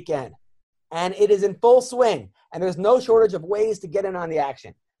this weekend, and it is in full swing, and there's no shortage of ways to get in on the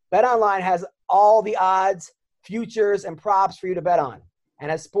action. BetOnline has all the odds, futures, and props for you to bet on. And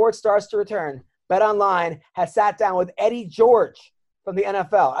as sports starts to return, BetOnline has sat down with Eddie George from the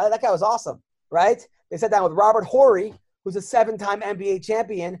NFL. That guy was awesome, right? They sat down with Robert Horry, who's a 7-time NBA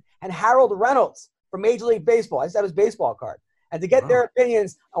champion, and Harold Reynolds from Major League Baseball. I just have his baseball card. And to get their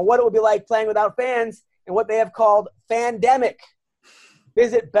opinions on what it would be like playing without fans and what they have called Fandemic,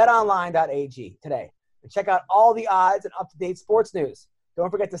 visit betonline.ag today and check out all the odds and up-to-date sports news. Don't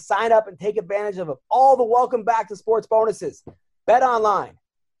forget to sign up and take advantage of all the welcome back to sports bonuses. BetOnline,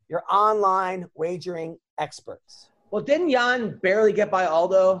 your online wagering experts. Well, didn't Yan barely get by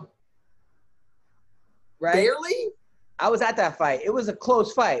Aldo? Right? Barely? I was at that fight. It was a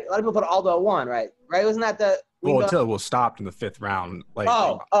close fight. A lot of people thought Aldo won, right? Right? Wasn't that the – Well, until it was stopped in the 5th round.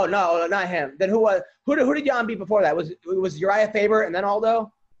 No, not him. Then who did Yan beat before that? Was Uriah Faber and then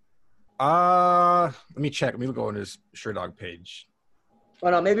Aldo? Let me check. Let me go on his Sure Dog page. Oh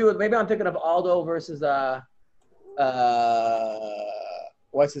no, maybe I'm thinking of Aldo versus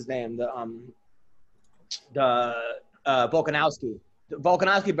what's his name? The Volkanovski.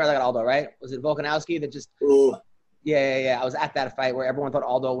 Volkanovski barely got Aldo, right? Was it Volkanovski that just? Ooh. Yeah. I was at that fight where everyone thought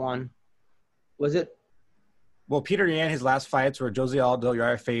Aldo won. Was it? Well, Peter Yan, his last fights were Jose Aldo,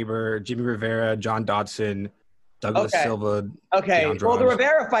 Uriah Faber, Jimmy Rivera, John Dodson, Douglas Silva. Okay. Well, the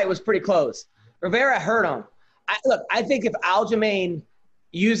Rivera fight was pretty close. Rivera hurt him. I think if Aljamain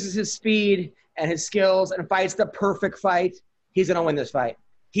uses his speed and his skills and fights the perfect fight, he's going to win this fight.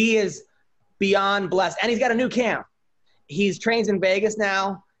 He is beyond blessed. And he's got a new camp. He's trains in Vegas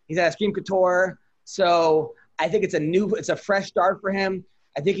now. He's at Extreme Couture. So I think it's a fresh start for him.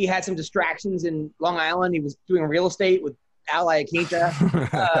 I think he had some distractions in Long Island. He was doing real estate with Al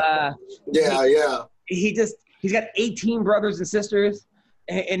Iaquinta. Yeah. He's got 18 brothers and sisters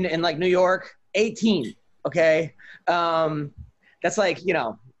in like New York. 18. Okay. That's like,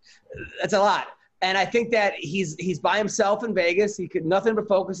 that's a lot. And I think that he's by himself in Vegas. He could nothing but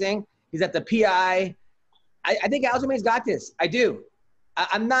focusing. He's at the PI. I think Aljamain's got this. I do.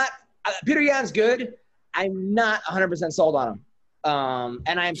 I'm not Peter Yan's good. I'm not 100% sold on him.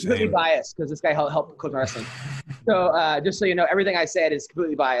 And I'm completely biased because this guy helped coach my wrestling. So just so you know, everything I said is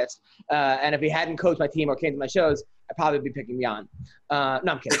completely biased. And if he hadn't coached my team or came to my shows, I'd probably be picking Yan. No,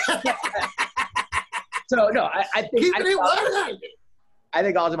 I'm kidding. So no, I think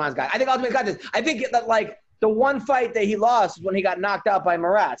Aljamain's got. I think Aljamain's got this. I think that like the one fight that he lost was when he got knocked out by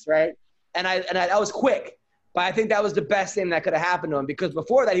Maratz, right? And I was quick, but I think that was the best thing that could have happened to him because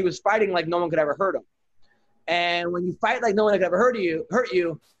before that he was fighting like no one could ever hurt him. And when you fight like no one could ever hurt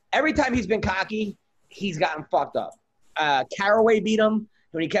you, every time he's been cocky, he's gotten fucked up. Caraway beat him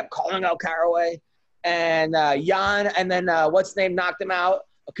when he kept calling out Caraway. And Yan, and then what's his name knocked him out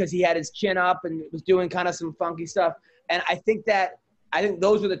because he had his chin up and was doing kind of some funky stuff. And I think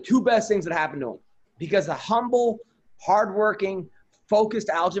those were the two best things that happened to him because the humble, hardworking, focused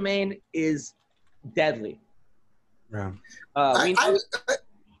Aljamain is deadly. Yeah. I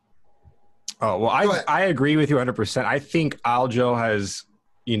agree with you 100%. I think Aljo has,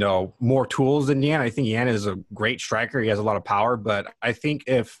 more tools than Yan. I think Yan is a great striker. He has a lot of power, but I think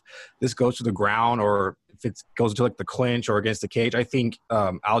if this goes to the ground or if it goes to like the clinch or against the cage, I think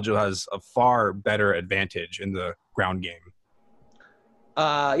Aljo has a far better advantage in the ground game.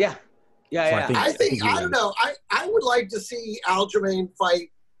 Yeah. I don't know. I would like to see Aljamain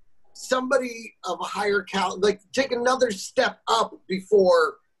fight somebody of a higher caliber, like take another step up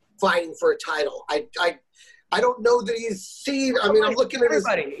before fighting for a title. I don't know that he's seen. I mean, I'm looking at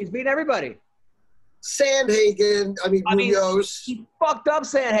everybody. He's beaten everybody. Sandhagen. Munoz. He fucked up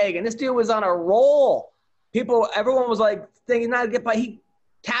Sandhagen. This dude was on a roll. Everyone was like thinking not to get by. He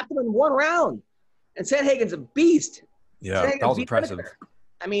tapped him in one round, and Sandhagen's a beast. Yeah, that was impressive.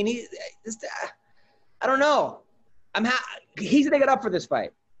 I mean, I don't know. He's gonna get up for this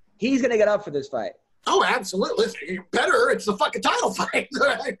fight. Oh, absolutely. You're better. It's the fucking title fight.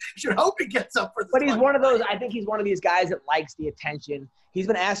 I should hope he gets up for this. But he's one of those. I think he's one of these guys that likes the attention. He's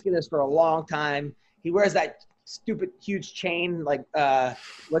been asking this for a long time. He wears that stupid huge chain, like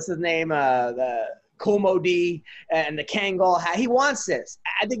what's his name, the Como D and the Kangol hat. He wants this.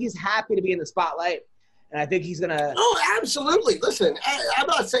 I think he's happy to be in the spotlight. And I think he's going to – Oh, absolutely. Listen, I'm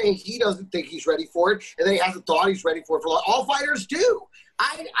not saying he doesn't think he's ready for it and that he hasn't thought he's ready for it. All fighters do.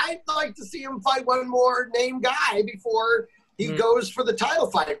 I'd like to see him fight one more named guy before he goes for the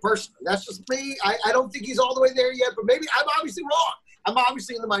title fight, personally. That's just me. I don't think he's all the way there yet, but maybe I'm obviously wrong. I'm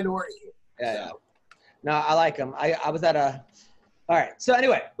obviously in the minority here. Yeah. No, I like him. I was at a – all right. So,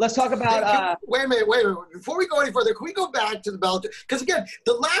 anyway, let's talk about wait a minute. Before we go any further, can we go back to the Bellator? Because, again,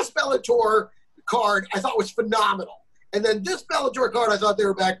 the last Bellator – card I thought was phenomenal, and then this Bellator card I thought they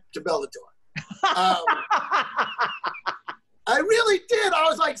were back to Bellator. I really did. I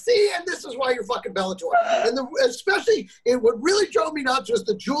was like, see, and this is why you're fucking Bellator. And especially what really drove me nuts was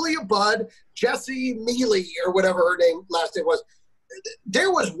the Julia Budd, Jessie Mealy, or whatever her last name was.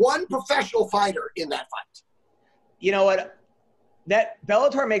 There was one professional fighter in that fight. You know what? That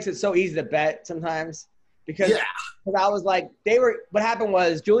Bellator makes it so easy to bet sometimes. Because I was like, what happened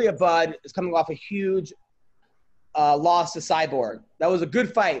was Julia Budd is coming off a huge loss to Cyborg. That was a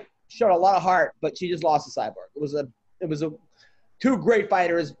good fight. Showed a lot of heart, but she just lost to Cyborg. It was two great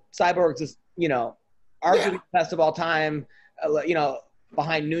fighters. Cyborg's just, arguably the best of all time,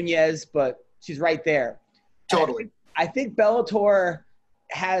 behind Nunez, but she's right there. Totally. I think Bellator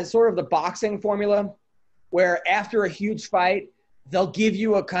has sort of the boxing formula where after a huge fight, they'll give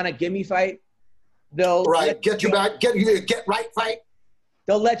you a kind of gimme fight. They'll get you back, get right fight.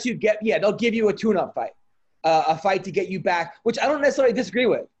 They'll let you they'll give you a tune-up fight, a fight to get you back, which I don't necessarily disagree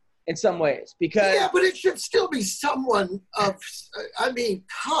with in some ways because but it should still be someone of. I mean,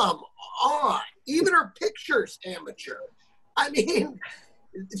 come on, even her picture's amateur. I mean,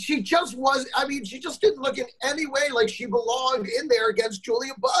 she just didn't look in any way like she belonged in there against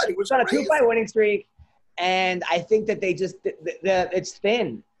Julia Budd. It was on a 2-fight winning streak, and I think that they just it's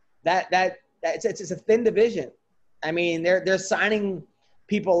thin. It's a thin division. I mean, they're signing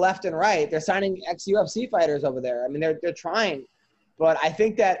people left and right. They're signing ex-UFC fighters over there. I mean, they're trying, but I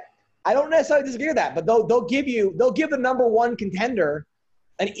think that I don't necessarily disagree with that. But they'll give the number one contender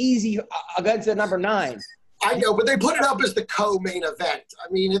an easy against the number 9. I know, but they put it up as the co-main event.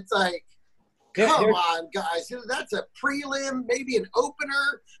 I mean, it's like, come on, guys. That's a prelim, maybe an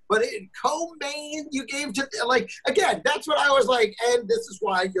opener, but co-main you gave to again. That's what I was like, and this is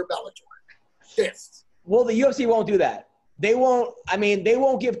why you're Bellator. Well, the UFC won't do that. They won't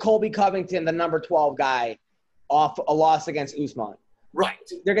give Colby Covington, the number 12 guy, off a loss against Usman. Right.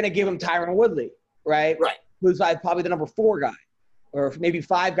 They're going to give him Tyron Woodley. right? Right. Who's like probably the number 4 guy or maybe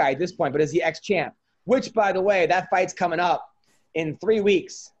 5 guy at this point, but is the ex-champ, which, by the way, that fight's coming up in 3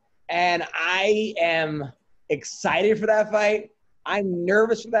 weeks. And I am excited for that fight. I'm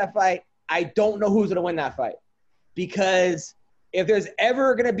nervous for that fight. I don't know who's going to win that fight because if there's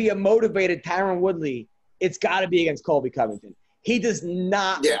ever going to be a motivated Tyron Woodley, it's got to be against Colby Covington. He does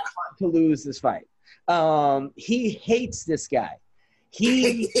not want to lose this fight. He hates this guy.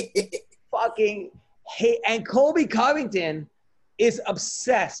 He fucking hate. And Colby Covington is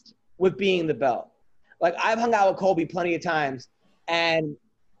obsessed with being the belt. Like, I've hung out with Colby plenty of times, and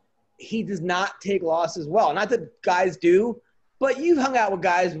he does not take losses well. Not that guys do, but you've hung out with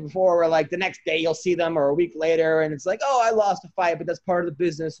guys before where, like, the next day you'll see them or a week later, and it's like, oh, I lost a fight, but that's part of the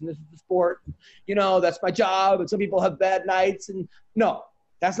business, and this is the sport. You know, that's my job, and some people have bad nights. And no,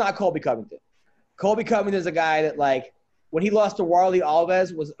 that's not Colby Covington. Colby Covington is a guy that, like, when he lost to Warlley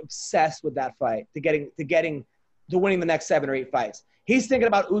Alves, was obsessed with that fight, to winning the next 7 or 8 fights. He's thinking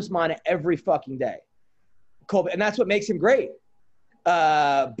about Usman every fucking day. Colby, and that's what makes him great.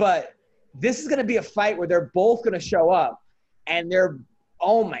 But this is going to be a fight where they're both going to show up, and they're,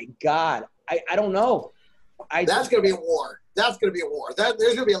 oh my God, I don't know. That's going to be a war. That's going to be a war. There's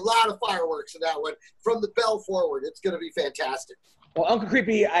going to be a lot of fireworks in that one from the bell forward. It's going to be fantastic. Well, Uncle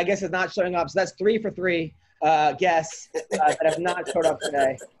Creepy, I guess, is not showing up, so that's 3 for 3 guests that have not showed up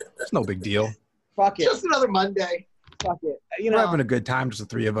today. It's no big deal. Fuck it. Just another Monday. Fuck it. We're having a good time, just the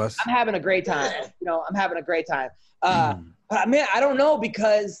 3 of us. I'm having a great time. I'm having a great time. But, man, I don't know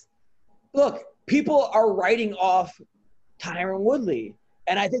because, look, people are writing off Tyron Woodley,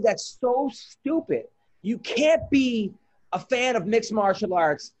 and I think that's so stupid. You can't be a fan of mixed martial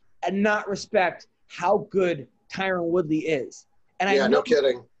arts and not respect how good Tyron Woodley is. And no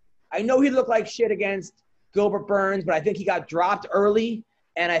kidding. I know he looked like shit against Gilbert Burns, but I think he got dropped early,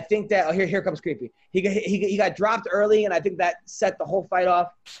 and I think that here comes Creepy. He got dropped early, and I think that set the whole fight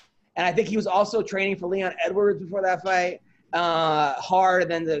off. And I think he was also training for Leon Edwards before that fight hard,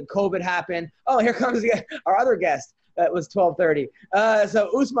 and then the COVID happened. Oh, here comes our other guest. That was 12:30. So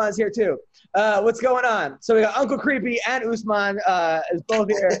Usman's here too. What's going on? So we got Uncle Creepy and Usman is both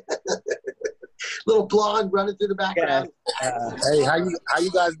here. Little blonde running through the background. Hey, how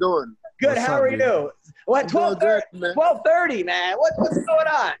you guys doing? Good. How are you? What? 12:30, man. What's going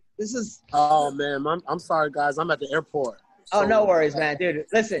on? This is. Oh man, I'm sorry, guys. I'm at the airport. Oh, no worries, man, dude.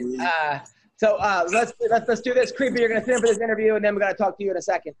 Listen. So let's do this. Creepy, you're gonna sit in for this interview, and then we're gonna talk to you in a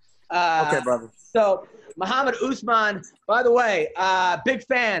second. Okay, brother. So Muhammad Usman, by the way, big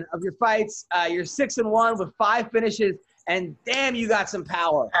fan of your fights. You're 6-1 with 5 finishes, and damn, you got some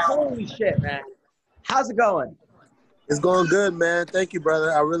power. Holy shit, man. How's it going? It's going good, man. Thank you,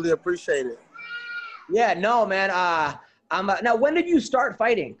 brother. I really appreciate it. Yeah, no, man. Now, when did you start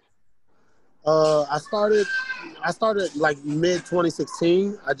fighting? I started like mid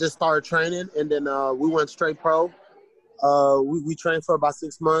 2016. I just started training, and then we went straight pro. We trained for about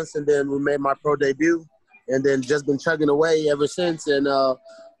 6 months, and then we made my pro debut, and then just been chugging away ever since. And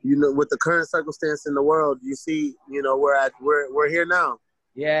with the current circumstance in the world, you see, we're here now.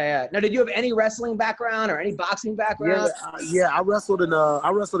 Yeah. Now, did you have any wrestling background or any boxing background? Yeah. I wrestled in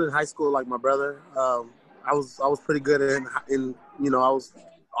high school like my brother. I was pretty good in I was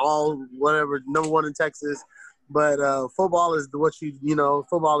all whatever number 1 in Texas. But football is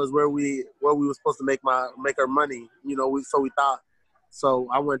football is where we were supposed to make our money. We thought. So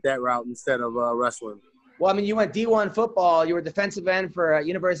I went that route instead of wrestling. Well, I mean, you went D1 football. You were defensive end for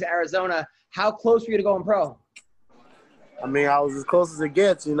University of Arizona. How close were you to going pro? I mean, I was as close as it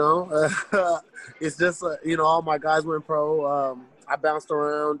gets. It's just all my guys went pro. I bounced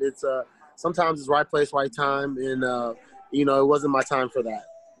around. It's sometimes it's right place, right time, and it wasn't my time for that.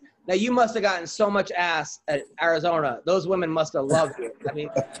 Now, you must have gotten so much ass at Arizona. Those women must have loved you. I mean,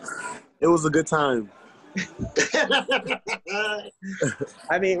 it was a good time.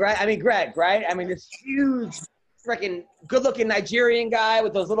 I mean, right? I mean, Greg, right? I mean, this huge, freaking good-looking Nigerian guy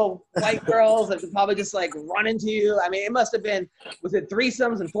with those little white girls that would probably just, like, run into you. I mean, it must have been, was it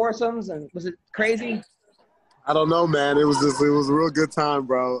threesomes and foursomes? And was it crazy? I don't know, man. It was a real good time,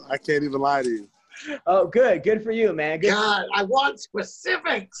 bro. I can't even lie to you. Oh, good. Good for you, man. Good. God, I want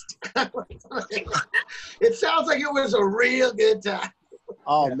specifics. It sounds like it was a real good time.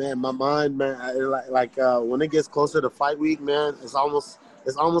 Oh, man, my mind, man. When it gets closer to fight week, man, it's almost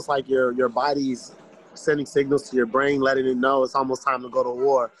like your body's sending signals to your brain, letting it know it's almost time to go to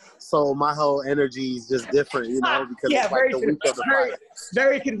war. So my whole energy is just different, because it's like the week of the fight.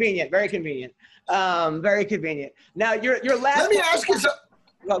 Very convenient. Very convenient. Very convenient. Now, your last. Let me ask you something.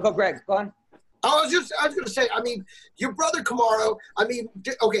 Go, Greg. Go on. I was going to say, I mean, your brother Kamaru, I mean,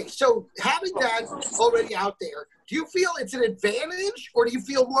 okay, so having that already out there, do you feel it's an advantage or do you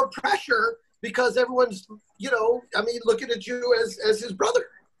feel more pressure because everyone's, I mean, looking at you as his brother?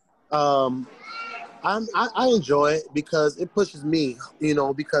 I enjoy it because it pushes me,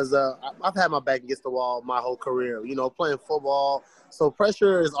 because I've had my back against the wall my whole career, playing football. So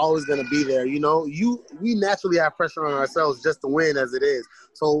pressure is always going to be there. We naturally have pressure on ourselves just to win as it is.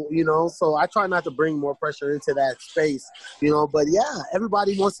 So, so I try not to bring more pressure into that space, but yeah,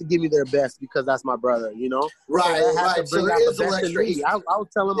 everybody wants to give me their best because that's my brother, Right, so right. So there is a extra. I was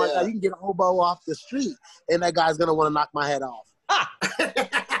telling my guy, you can get a hobo off the street and that guy's going to want to knock my head off.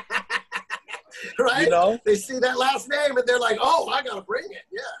 Right? They see that last name and they're like, oh, I got to bring it.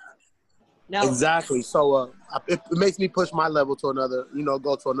 Yeah. Now, exactly. So it makes me push my level to another,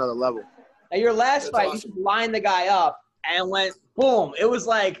 go to another level. Now, your last fight, awesome. You lined the guy up and went boom. It was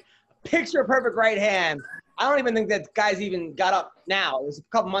like picture perfect right hand. I don't even think that guy's even got up now. It was a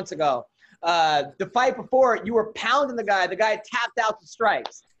couple months ago. The fight before, you were pounding the guy. The guy tapped out the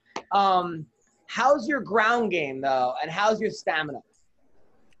strikes. How's your ground game, though, and how's your stamina?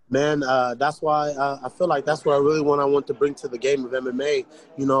 Man, that's why I feel like that's what I want to bring to the game of MMA.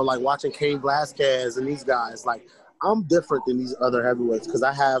 Like watching Cain Velasquez and these guys. Like, I'm different than these other heavyweights because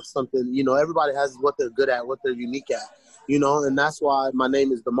I have something, everybody has what they're good at, what they're unique at, and that's why my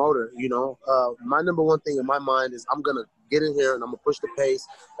name is The Motor, My number one thing in my mind is I'm going to get in here and I'm going to push the pace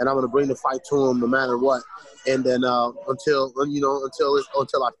and I'm going to bring the fight to him no matter what. And then until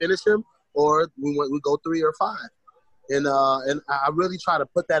I finish him or we go 3 or 5. And I really try to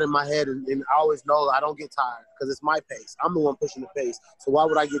put that in my head, and I always know I don't get tired because it's my pace. I'm the one pushing the pace. So why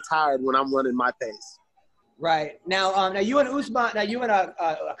would I get tired when I'm running my pace? Right. Now you and Usman, Usman.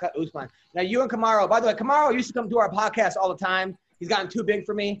 Now you and Kamaru, by the way, Kamaru used to come to our podcast all the time. He's gotten too big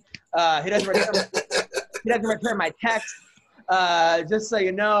for me. He doesn't return my text. Just so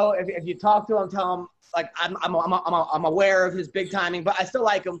you know, if you talk to him, tell him, like, I'm aware of his big timing, but I still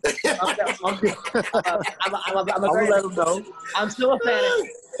like him. I'm gonna let him know. I'm still a fan of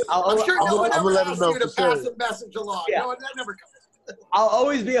him. I'm sure no one ever asked you to pass sure. a message along. Yeah. No, that never comes. I'll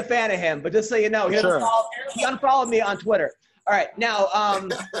always be a fan of him, but just so you know, he unfollowed me on Twitter. All right, now,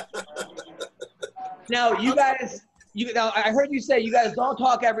 you guys, I heard you say you guys don't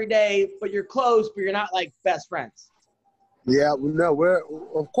talk every day, but you're close, but you're not like best friends. Yeah, no,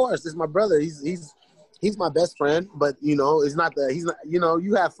 of course, this is my brother. He's my best friend, but he's not.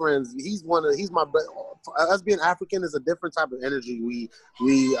 You have friends. He's my brother. Us being African is a different type of energy.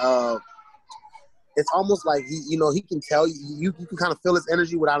 It's almost like he can tell you. You can kind of feel his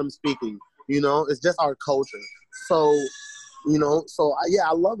energy without him speaking. It's just our culture. So,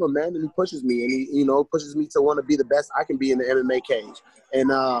 I love him, man, and he pushes me, and he pushes me to want to be the best I can be in the MMA cage, and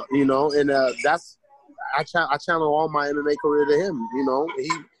that's. I channel all my MMA career to him.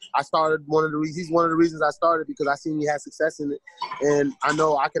 I started he's one of the reasons I started because I seen he had success in it, and I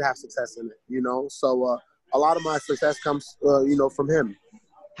know I could have success in it. So a lot of my success comes from him.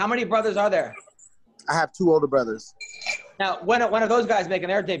 How many brothers are there? I have 2 older brothers. Now, when are those guys making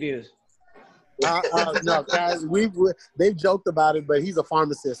their debuts? No, guys, they've joked about it, but he's a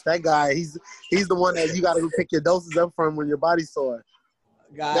pharmacist. That guy, he's the one that you got to pick your doses up from when your body's sore.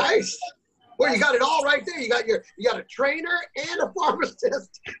 Nice. Well, you got it all right there. You got a trainer and a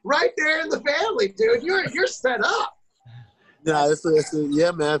pharmacist right there in the family, dude. You're set up.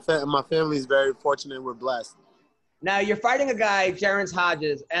 Yeah, man. My family is very fortunate. We're blessed. Now you're fighting a guy, Jerrance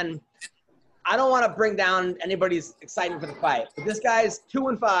Hodges, and I don't want to bring down anybody's excitement for the fight, but this guy's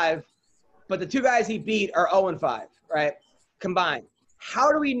 2-5, but the 2 guys he beat are 0-5, right? Combined.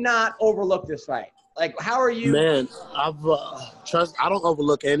 How do we not overlook this fight? Like, how are you? Man, I don't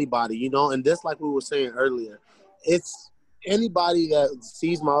overlook anybody, and just like we were saying earlier, it's anybody that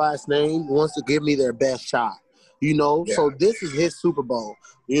sees my last name wants to give me their best shot, Yeah. So this is his Super Bowl,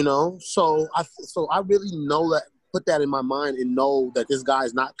 So I really know that, put that in my mind and know that this guy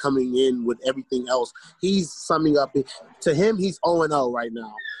is not coming in with everything else. He's summing up. To him, he's 0-0 right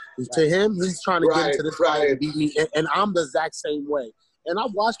now. Right. To him, he's trying to get into this fight and beat me, and I'm the exact same way. And I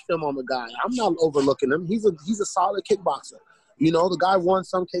watched film on the guy. I'm not overlooking him. He's a solid kickboxer. The guy won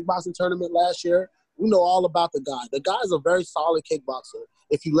some kickboxing tournament last year. We know all about the guy. The guy's a very solid kickboxer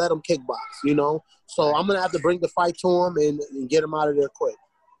if you let him kickbox, So I'm going to have to bring the fight to him and get him out of there quick.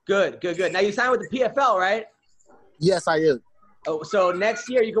 Good. Now, you signed with the PFL, right? Yes, I am. Oh, so next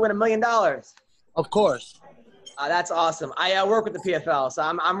year you can win $1 million. Of course. That's awesome. I work with the PFL, so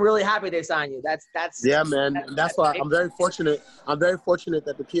I'm really happy they signed you. That's Yeah, man. That's why I'm very fortunate. I'm very fortunate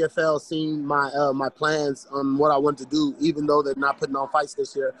that the PFL seen my plans on what I want to do. Even though they're not putting on fights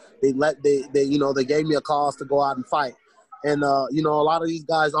this year, they gave me a cause to go out and fight. And a lot of these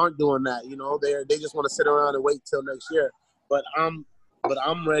guys aren't doing that. They just want to sit around and wait till next year. But I'm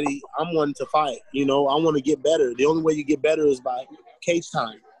ready. I'm wanting to fight. I want to get better. The only way you get better is by cage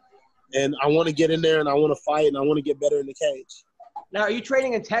time. And I want to get in there and I want to fight and I want to get better in the cage. Now, are you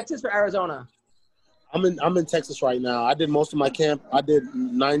training in Texas or Arizona? I'm in Texas right now. I did most of my camp. I did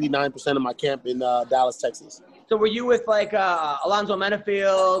 99% of my camp in Dallas, Texas. So were you with like Alonzo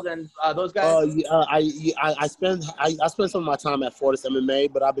Menafield and those guys? I spent some of my time at Fortis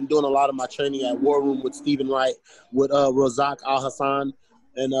MMA, but I've been doing a lot of my training at War Room with Stephen Wright, with Razak Al Hassan,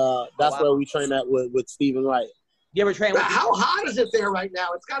 and that's where we train at with Stephen Wright. You ever train with How hot is it there right now?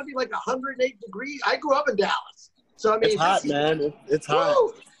 It's got to be like 108 degrees. I grew up in Dallas. So, I mean, it's hot, man. It's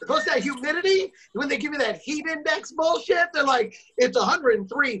hot. Plus that humidity, when they give you that heat index bullshit, they're like, it's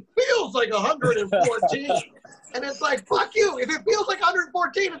 103, feels like 114. And it's like, fuck you. If it feels like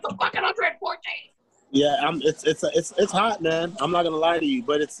 114, it's a fucking 114. Yeah, it's hot, man. I'm not gonna lie to you,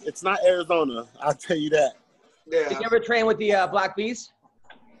 but it's not Arizona. I'll tell you that. Yeah. Did you ever train with the Black Beast?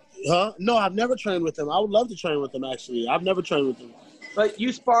 Huh? No, I've never trained with him. I would love to train with him, actually. I've never trained with him. But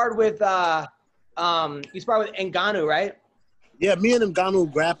you sparred with Ngannou, right? Yeah, me and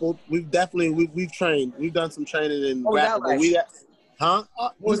Ngannou grappled. We've trained. We've done some training in grapple. Like? He's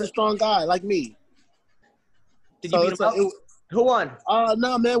a strong guy like me. Did you beat him up? Who won?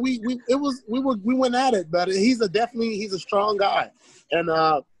 No, man. We went at it, but he's a strong guy,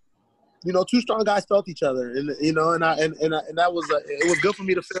 and 2 strong guys felt each other, and that was it was good for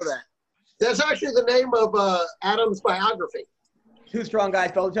me to feel that. That's actually the name of Adam's biography. 2 strong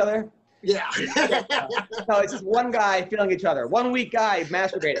guys felt each other? Yeah. No, it's just one guy feeling each other. One weak guy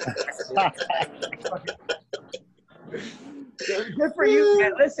masturbating. Good for you,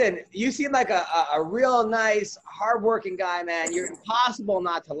 man. Listen, you seem like a real nice, hardworking guy, man. You're impossible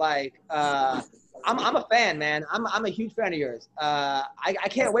not to like. I'm a fan, man. I'm a huge fan of yours. I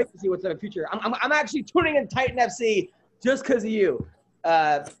can't wait to see what's in the future. I'm actually tuning in Titan FC just because of you.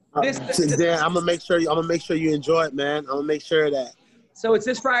 I'm gonna make sure you enjoy it, man. I'm gonna make sure of that. So it's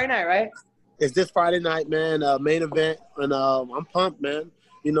this Friday night, right? It's this Friday night, man. Main event, and I'm pumped, man.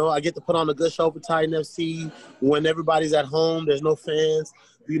 I get to put on a good show for Titan FC when everybody's at home. There's no fans,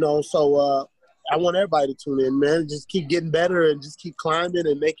 so I want everybody to tune in, man. Just keep getting better and just keep climbing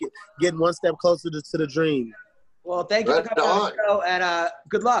and getting one step closer to the dream. Well, thank you for coming on the show, and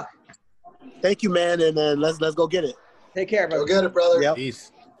good luck. Thank you, man, and let's go get it. Take care, brother. Go get it, brother. Yep.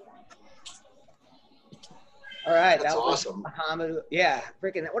 Peace. All right. That's that was awesome. Muhammad. Yeah,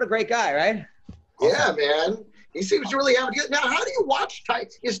 freaking, what a great guy, right? Yeah, man. He seems to really have a good. Now, how do you watch Titan?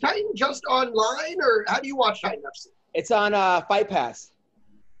 Is Titan just online, or how do you watch Titan FC? It's on Fight Pass.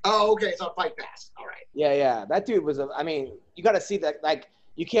 Oh, okay. It's on Fight Pass. All right. Yeah. That dude was you got to see that. Like,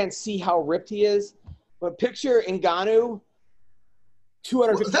 you can't see how ripped he is. But picture Ngannou,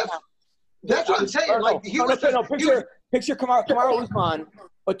 250 pounds. That's what I'm saying. Like, Picture Kamaru Usman,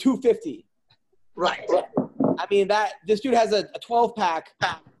 but 250. Right. I mean, this dude has a 12-pack,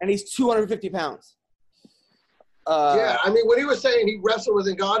 and he's 250 pounds. Yeah, I mean, when he was saying he wrestled with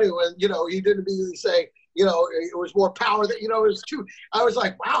Ngannou, and he didn't immediately say, it was more power that it was too. I was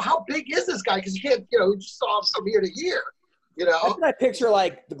like, wow, how big is this guy? Because you can't, you just saw him from year to year. That's what I picture,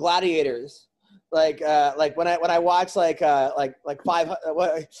 like the gladiators, like when I watch like 500,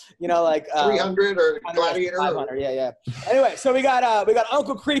 300 or gladiator. 500, yeah. Anyway, so we got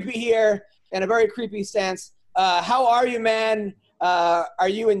Uncle Creepy here in a very creepy sense. How are you, man? Are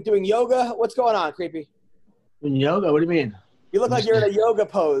you doing yoga? What's going on, Creepy? In yoga? What do you mean? You look like you're in a yoga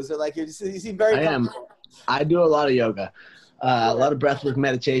pose, or like you seem very. I am. I do a lot of yoga, a lot of breathwork,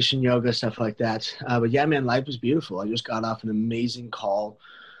 meditation, yoga, stuff like that. But yeah, man, life is beautiful. I just got off an amazing call.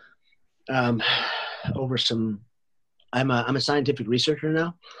 Over some. I'm a scientific researcher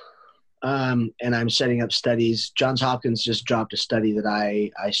now, and I'm setting up studies. Johns Hopkins just dropped a study that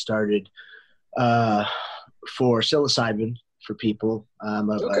I started for psilocybin for people.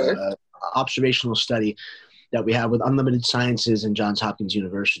 A observational study that we have with Unlimited Sciences and Johns Hopkins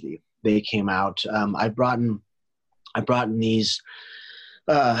University. They came out. I brought in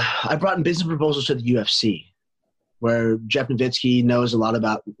business proposals to the UFC, where Jeff Novitzky knows a lot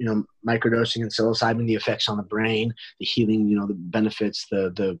about microdosing and psilocybin, the effects on the brain, the healing, the benefits,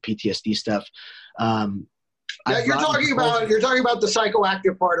 the PTSD stuff. You're talking about the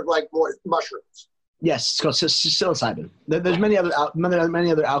psychoactive part of like more mushrooms. Yes, it's called psilocybin. There's many other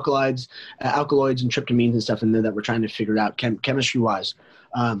alkaloids and tryptamines and stuff in there that we're trying to figure out chemistry-wise,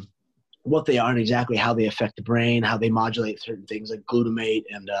 what they are and exactly how they affect the brain, how they modulate certain things like glutamate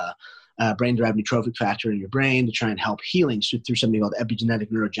and brain-derived neurotrophic factor in your brain to try and help healing through something called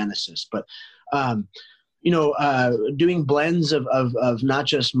epigenetic neurogenesis. But doing blends of not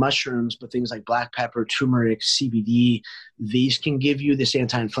just mushrooms, but things like black pepper, turmeric, CBD, these can give you this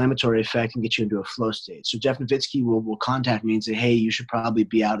anti-inflammatory effect and get you into a flow state. So Jeff Novitzky will contact me and say, hey, you should probably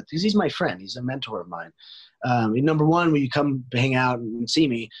be out, because he's my friend. He's a mentor of mine. Number one, will you come hang out and see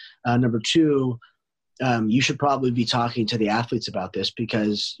me? Number two, you should probably be talking to the athletes about this,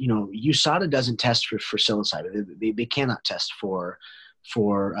 because, USADA doesn't test for psilocybin. They cannot test for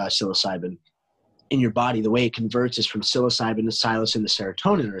psilocybin in your body. The way it converts is from psilocybin to psilocin to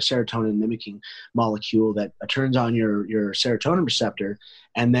serotonin, or a serotonin mimicking molecule that turns on your serotonin receptor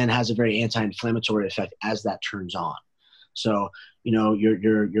and then has a very anti-inflammatory effect as that turns on. So,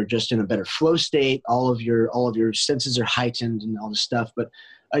 you're just in a better flow state. All of your senses are heightened and all this stuff. But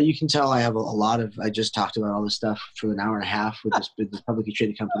you can tell I have I just talked about all this stuff for an hour and a half with this publicly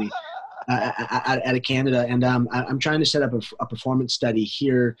traded company out of Canada. And I'm trying to set up a performance study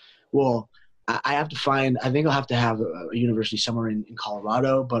here. Well, I think I'll have to have a university somewhere in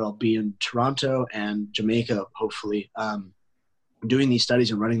Colorado, but I'll be in Toronto and Jamaica, hopefully, doing these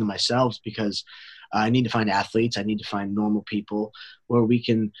studies and running them myself, because I need to find athletes. I need to find normal people where we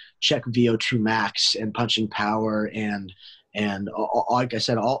can check VO2 max and punching power and like I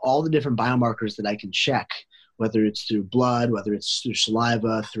said, all the different biomarkers that I can check, whether it's through blood, whether it's through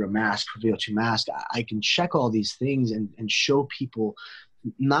saliva, through a mask, for VO2 mask. I can check all these things and show people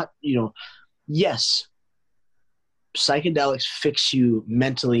yes, psychedelics fix you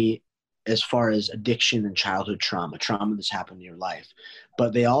mentally as far as addiction and childhood trauma that's happened in your life.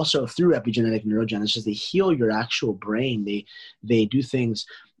 But they also, through epigenetic neurogenesis, they heal your actual brain. They do things,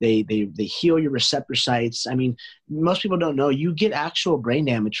 they heal your receptor sites. I mean, most people don't know, you get actual brain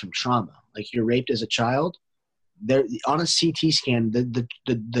damage from trauma. Like, you're raped as a child, there on a CT scan,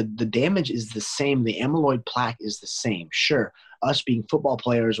 the damage is the same. The amyloid plaque is the same. Sure, us being football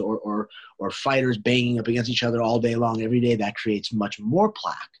players or fighters banging up against each other all day long, every day, that creates much more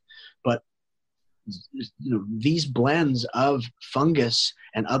plaque. But these blends of fungus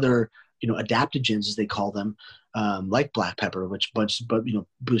and other adaptogens, as they call them, like black pepper, which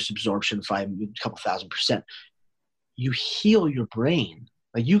boosts absorption a couple 1,000%. You heal your brain.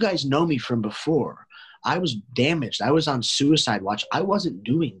 Like, you guys know me from before. I was damaged. I was on suicide watch. I wasn't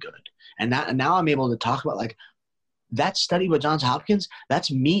doing good. And now I'm able to talk about, like, that study with Johns Hopkins,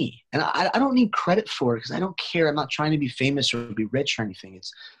 that's me. And I don't need credit for it, because I don't care. I'm not trying to be famous or be rich or anything.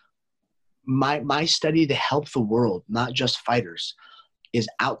 It's my study to help the world, not just fighters, is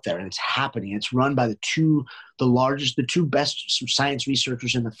out there, and it's happening. It's run by the two best science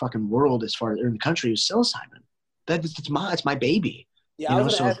researchers in the fucking world, as far as in the country, is psilocybin. It's my baby. Yeah, I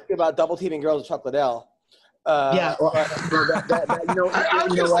was going to ask you about double teaming girls with Chuck Liddell. I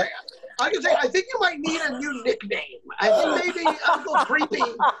can say I think you might need a new nickname. I think maybe Uncle Creepy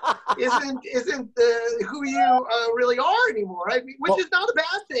isn't who you really are anymore. I mean, which is not a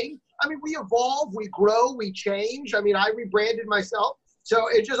bad thing. I mean, we evolve, we grow, we change. I mean, I rebranded myself, so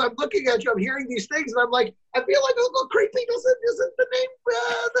it's just I'm looking at you, I'm hearing these things, and I'm like, I feel like Uncle Creepy isn't the name.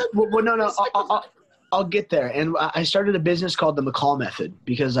 No. I'll get there. And I started a business called the McCall Method,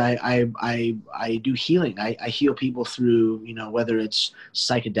 because I do healing. I heal people through, whether it's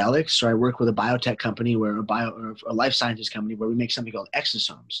psychedelics, or I work with a biotech company or a life sciences company where we make something called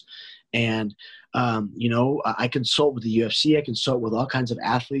exosomes. And, I consult with the UFC. I consult with all kinds of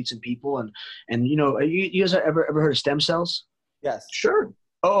athletes and people. And you guys ever heard of stem cells? Yes. Sure.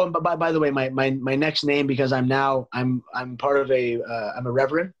 Oh, and by the way, my next name, because I'm part of I'm a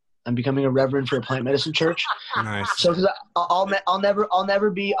reverend. I'm becoming a reverend for a plant medicine church. Nice. So, because I'll never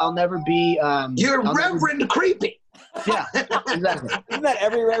be. You're Reverend Creepy. Yeah, exactly. Isn't that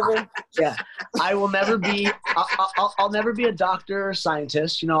every reverend? Yeah, I will never be. I'll never be a doctor or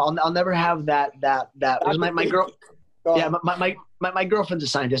scientist. I'll never have that. Because my girl. Yeah, my girlfriend's a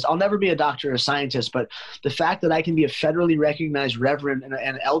scientist. I'll never be a doctor or a scientist, but the fact that I can be a federally recognized reverend and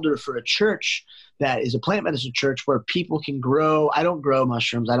an elder for a church that is a plant medicine church where people can grow. I don't grow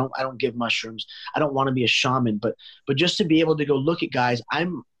mushrooms. I don't give mushrooms. I don't want to be a shaman, but just to be able to go, look at guys,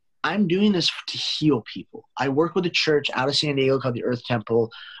 I'm doing this to heal people. I work with a church out of San Diego called the Earth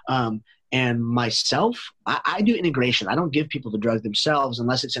Temple. And myself, I do integration. I don't give people the drug themselves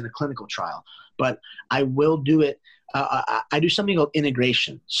unless it's in a clinical trial, but I will do it I do something called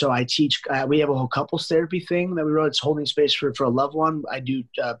integration. So I teach, we have a whole couples therapy thing that we wrote. It's holding space for a loved one. I do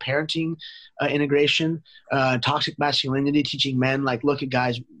parenting integration, toxic masculinity, teaching men like, look at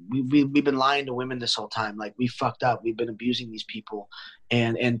guys, we've been lying to women this whole time. Like we fucked up. We've been abusing these people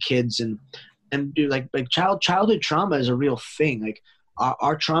and kids and do like childhood trauma is a real thing. Like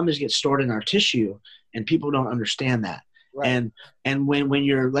our traumas get stored in our tissue and people don't understand that. Right. And when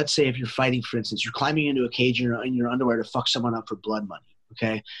you're, let's say if you're fighting, for instance, you're climbing into a cage in your underwear to fuck someone up for blood money.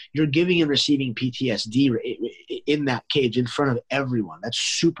 Okay. You're giving and receiving PTSD in that cage in front of everyone. That's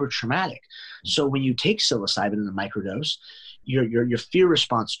super traumatic. So when you take psilocybin in a microdose, your fear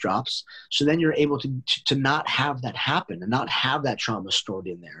response drops. So then you're able to not have that happen and not have that trauma stored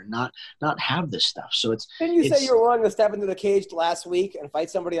in there and not have this stuff. So Didn't you say you were willing to step into the cage last week and fight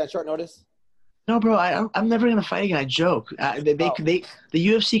somebody on short notice? No, bro, I'm never going to fight again. I joke. The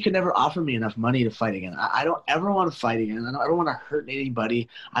UFC could never offer me enough money to fight again. I don't ever want to fight again. I don't ever want to hurt anybody.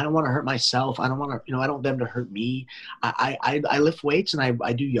 I don't want to hurt myself. I don't want to, I don't want them to hurt me. I lift weights and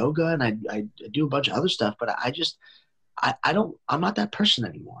I do yoga and I do a bunch of other stuff, but I'm not that person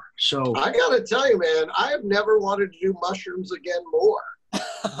anymore. So I got to tell you, man, I have never wanted to do mushrooms again more.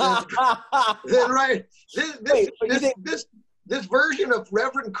 This version of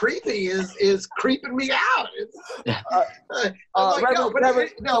Reverend Creepy is creeping me out.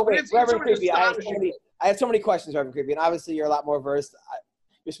 Reverend Creepy, I have so many questions, Reverend Creepy, and obviously you're a lot more versed.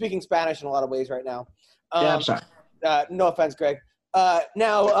 You're speaking Spanish in a lot of ways right now. I'm sorry. No offense, Greg.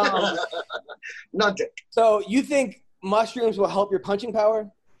 Nothing. So you think mushrooms will help your punching power?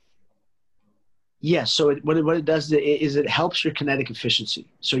 Yes. So what it does is it helps your kinetic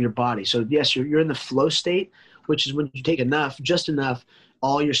efficiency. So your body. So yes, you're in the flow state, which is when you take just enough,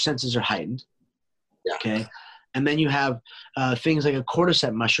 all your senses are heightened. Yeah. Okay. And then you have things like a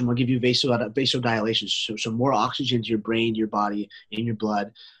cordyceps mushroom will give you vasodilation, so more oxygen to your brain, to your body, in your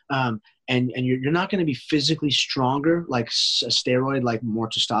blood. And you're not going to be physically stronger like a steroid, like more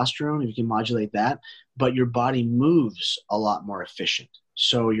testosterone, if you can modulate that, but your body moves a lot more efficient.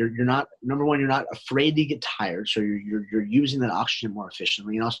 So you're not, number one, you're not afraid to get tired. So you're using that oxygen more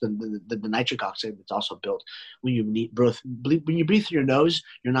efficiently. And also the nitric oxide that's also built when you breathe through your nose,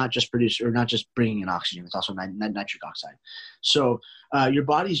 you're not just bringing in oxygen. It's also nitric oxide. So your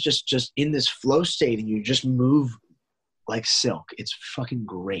body's just in this flow state and you just move like silk. It's fucking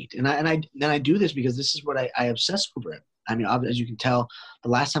great. And I do this because this is what I obsess over it. I mean, as you can tell, the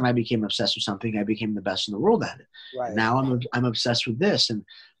last time I became obsessed with something, I became the best in the world at it. Right. Now I'm obsessed with this, and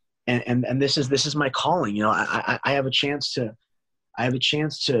this is my calling. I have a chance to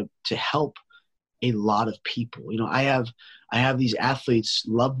help a lot of people. I have these athletes,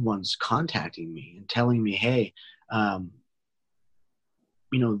 loved ones, contacting me and telling me, hey,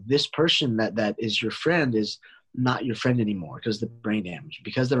 this person that is your friend is not your friend anymore because of the brain damage,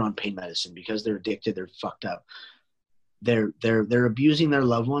 because they're on pain medicine, because they're addicted, they're fucked up. They're abusing their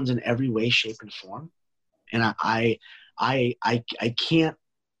loved ones in every way, shape, and form, and I can't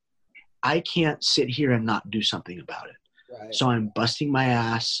sit here and not do something about it. Right. So I'm busting my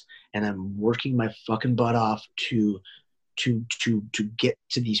ass and I'm working my fucking butt off to get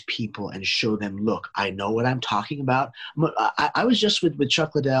to these people and show them, look, I know what I'm talking about. I was just with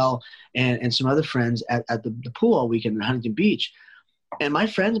Chuck Liddell and some other friends at the pool all weekend in Huntington Beach. And my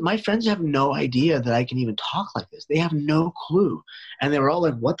friends have no idea that I can even talk like this. They have no clue. And they were all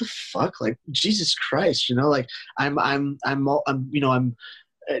like, what the fuck? Like, Jesus Christ, like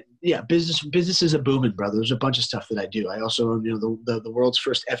business is a booming, brother. There's a bunch of stuff that I do. I also own, the world's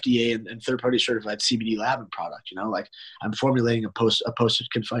first FDA and third-party certified CBD lab and product, like I'm formulating a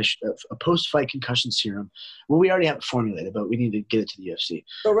post-fight concussion serum. Well, we already have it formulated, but we need to get it to the UFC.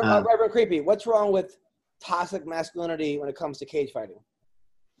 So, Reverend Creepy, what's wrong with toxic masculinity when it comes to cage fighting?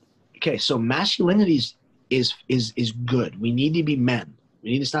 Okay, so masculinity is good. We need to be men. We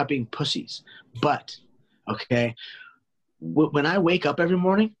need to stop being pussies. But okay, when I wake up every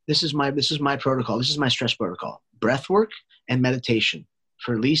morning, this is my protocol. This is my stress protocol: breath work and meditation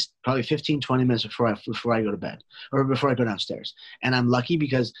for at least probably 15-20 minutes before I go to bed or before I go downstairs. And I'm lucky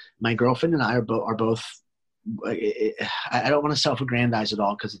because my girlfriend and I are both. I don't want to self-aggrandize at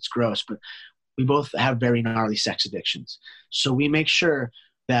all because it's gross, but we both have very gnarly sex addictions. So we make sure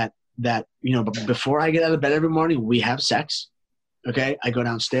that before I get out of bed every morning, we have sex. Okay, I go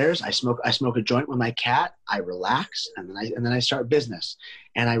downstairs. I smoke a joint with my cat. I relax, and then I start business.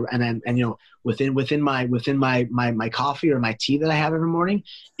 And you know, within my coffee or my tea that I have every morning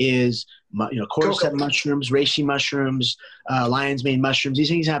is cordyceps mushrooms, reishi mushrooms, lion's mane mushrooms. These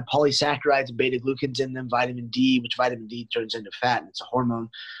things have polysaccharides and beta glucans in them, vitamin D, which vitamin D turns into fat, and it's a hormone.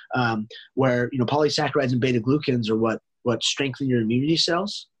 Where polysaccharides and beta glucans are what strengthen your immunity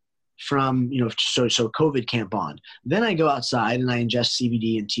cells. From so COVID can't bond. Then I go outside and I ingest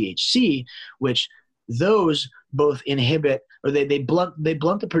CBD and THC, which those both inhibit or they blunt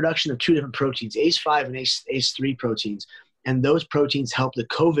the production of two different proteins, ACE5 and ACE3 proteins, and those proteins help the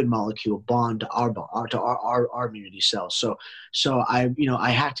COVID molecule bond to our immunity cells. So I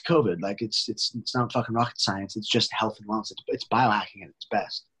hacked COVID. Like it's not fucking rocket science. It's just health and wellness. It's biohacking at its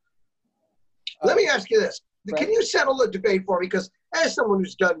best. Let me ask you this. Can you settle the debate for me? Because as someone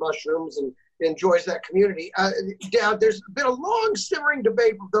who's done mushrooms and enjoys that community, there's been a long simmering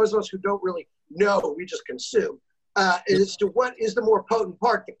debate for those of us who don't really know, we just consume, as to what is the more potent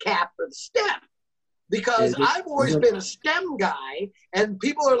part, the cap or the stem. Because I've always been a stem guy, and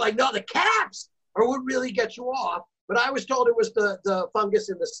people are like, no, the caps are what really gets you off. But I was told it was the fungus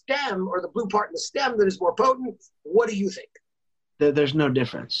in the stem or the blue part in the stem that is more potent. What do you think? There's no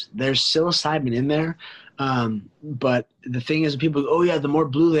difference. There's psilocybin in there. But the thing is, people go, oh yeah, the more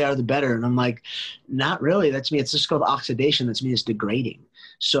blue they are, the better. And I'm like, not really. That's me. It's just called oxidation. That's me. It's degrading.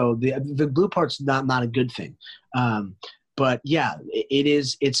 So the blue part's not a good thing. But yeah,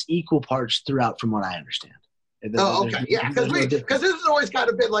 it's equal parts throughout from what I understand. Oh, okay. Yeah, because this has always kind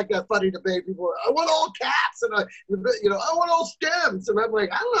of been like a funny debate. People are, I want all caps and I want all stems. And I'm like,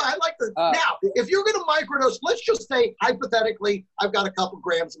 I don't know. I like the now, if you're going to microdose, let's just say hypothetically, I've got a couple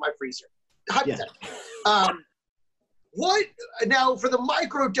grams in my freezer. Hypothetically. Yeah. What now for the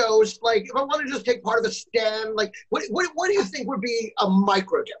microdose? Like, if I want to just take part of the stem, like, what do you think would be a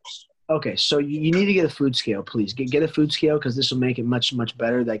microdose? Okay, so you need to get a food scale, please. Get a food scale because this will make it much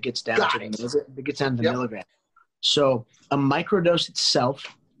better. That gets down to the milligram. So a microdose itself,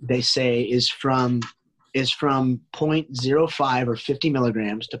 they say, is from 0.05 or 50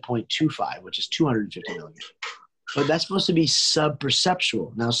 milligrams to 0.25, which is 250 milligrams. But that's supposed to be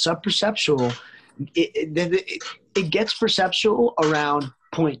subperceptual. Now, subperceptual, it gets perceptual around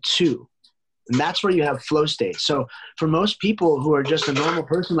 0.2. And that's where you have flow state. So for most people who are just a normal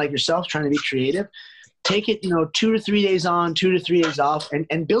person like yourself trying to be creative, take it, 2 to 3 days on, 2 to 3 days off,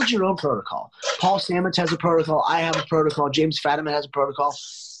 and build your own protocol. Paul Stamets has a protocol. I have a protocol. James Fadiman has a protocol.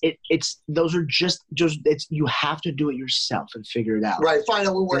 You have to do it yourself and figure it out. Right. Find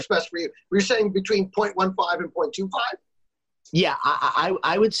out what works best for you. You're saying between 0.15 and 0.25? Yeah,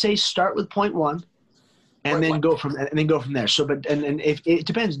 I would say start with 0.1. And then go from there. So, but if it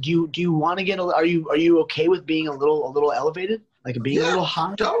depends. Do you want to get? Are you okay with being a little elevated, like being a little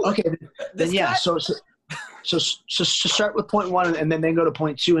hot? Totally. Okay, then yeah. So start with 0.1 and then go to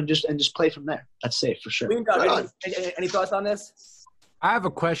 0.2 and just play from there. That's safe for sure. Any thoughts on this? I have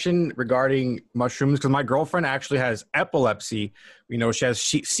a question regarding mushrooms because my girlfriend actually has epilepsy. She has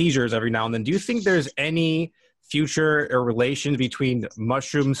seizures every now and then. Do you think there's any future or relation between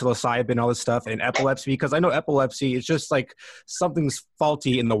mushrooms, psilocybin, all this stuff, and epilepsy? Because I know epilepsy is just like something's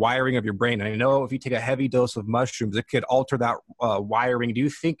faulty in the wiring of your brain. And I know if you take a heavy dose of mushrooms, it could alter that wiring. Do you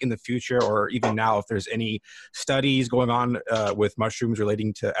think in the future or even now, if there's any studies going on with mushrooms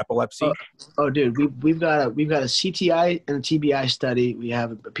relating to epilepsy? Oh, dude, we've got a CTI and a TBI study. We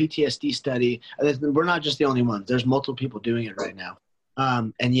have a PTSD study. We're not just the only ones. There's multiple people doing it right now.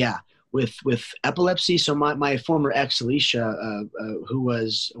 And yeah. With epilepsy, so my former ex Alicia, who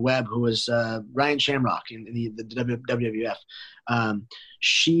was Ryan Shamrock in the WWF,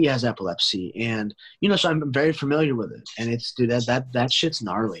 she has epilepsy, and so I'm very familiar with it, and it's dude that shit's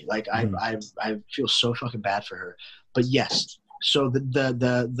gnarly. Like I feel so fucking bad for her, but yes. So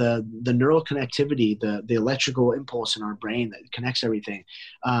the neural connectivity, the electrical impulse in our brain that connects everything,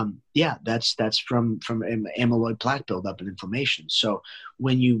 that's from amyloid plaque buildup and inflammation. So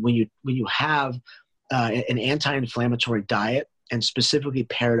when you have an anti-inflammatory diet and specifically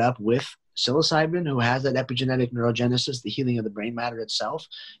paired up with psilocybin, who has that epigenetic neurogenesis, the healing of the brain matter itself,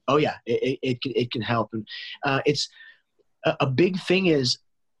 it can help. And it's a big thing is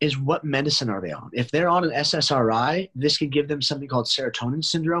what medicine are they on? If they're on an SSRI, this could give them something called serotonin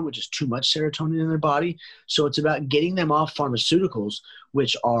syndrome, which is too much serotonin in their body. So it's about getting them off pharmaceuticals,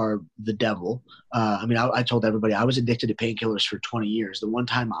 which are the devil. I told everybody I was addicted to painkillers for 20 years. The one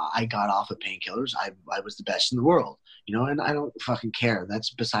time I got off of painkillers, I was the best in the world, and I don't fucking care. That's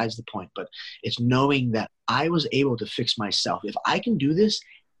besides the point. But it's knowing that I was able to fix myself. If I can do this,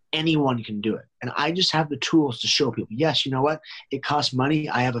 anyone can do it. And I just have the tools to show people, yes, you know what? It costs money.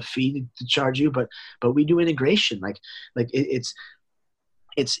 I have a fee to charge you, but we do integration. It's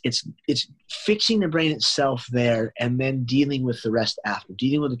fixing the brain itself there, and then dealing with the rest after,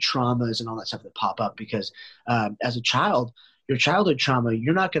 dealing with the traumas and all that stuff that pop up. Because as a child, your childhood trauma,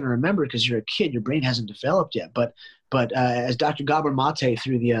 you're not going to remember because you're a kid. Your brain hasn't developed yet. But as Dr. Gabor Mate,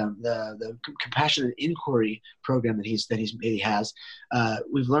 through the compassionate inquiry program that he has,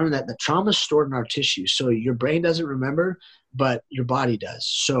 we've learned that the trauma is stored in our tissues. So your brain doesn't remember, but your body does.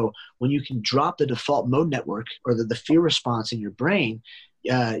 So when you can drop the default mode network or the fear response in your brain,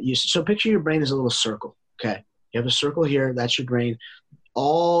 so picture your brain as a little circle. Okay, you have a circle here. That's your brain.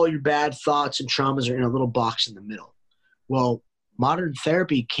 All your bad thoughts and traumas are in a little box in the middle. Well, modern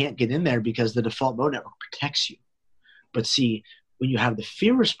therapy can't get in there because the default mode network protects you. But see, when you have the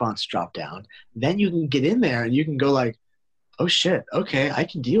fear response drop down, then you can get in there and you can go like, oh shit, okay, I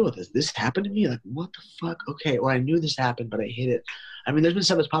can deal with this. This happened to me. Like, what the fuck? Okay, well, I knew this happened, but I hid it. I mean, there's been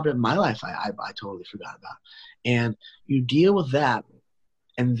stuff that's popped up in my life I totally forgot about. And you deal with that,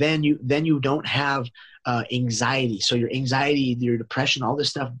 and then you don't have anxiety. So your anxiety, your depression, all this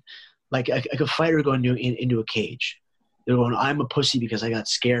stuff, like a fighter going into a cage. They're going, I'm a pussy because I got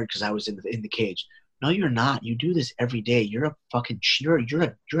scared because I was in the cage. No, you're not. You do this every day. You're a fucking you're a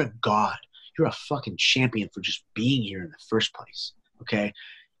god. You're a fucking champion for just being here in the first place. Okay,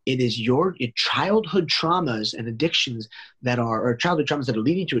 it is your childhood traumas and addictions or childhood traumas that are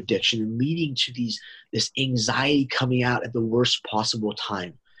leading to addiction and leading to this anxiety coming out at the worst possible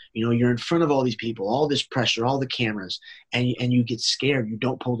time. You know, you're in front of all these people, all this pressure, all the cameras, and you get scared. You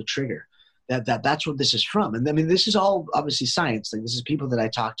don't pull the trigger. That's what this is from. And I mean, this is all obviously science. Like, this is people that I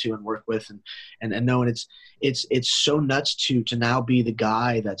talk to and work with and know. And it's so nuts to now be the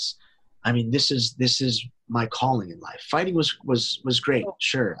guy that's, I mean, this is my calling in life. Fighting was great.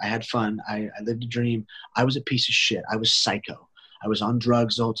 Sure. I had fun. I lived a dream. I was a piece of shit. I was psycho. I was on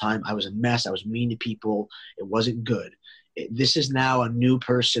drugs the whole time. I was a mess. I was mean to people. It wasn't good. This is now a new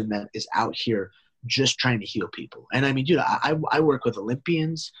person that is out here just trying to heal people. And I mean, dude, I work with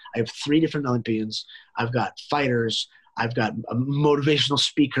Olympians. I have 3 different Olympians. I've got fighters. I've got a motivational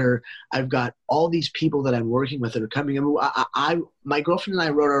speaker. I've got all these people that I'm working with that are coming. My girlfriend and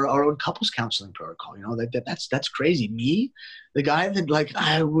I wrote our own couples counseling protocol. You know, that's crazy. Me, the guy that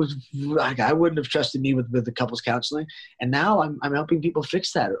I wouldn't have trusted me with the couples counseling, and now I'm helping people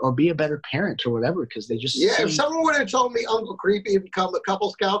fix that or be a better parent or whatever because they just If someone would have told me Uncle Creepy would become a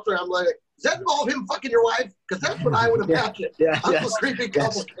couples counselor, I'm like, does that involve him fucking your wife? Because that's what I would imagine. Uncle Creepy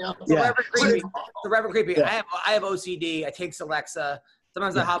couple counselor. The Reverend Creepy. I have OCD. I take Celexa.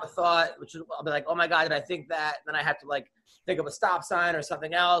 Sometimes I have a thought, which I'll be like, oh my God, did I think that? And then I have to think of a stop sign or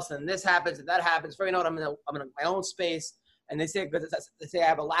something else, and this happens and that happens. Before you know it, I'm in my own space. And they say I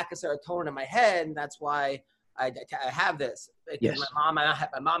have a lack of serotonin in my head, and that's why I have this. Because my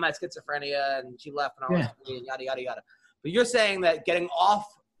mom had schizophrenia, and she left when I was 3, and yada yada yada. But you're saying that getting off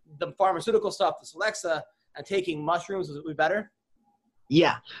the pharmaceutical stuff, the Celexa, and taking mushrooms would be better?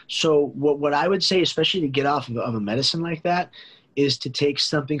 Yeah. So what I would say, especially to get off of a medicine like that, is to take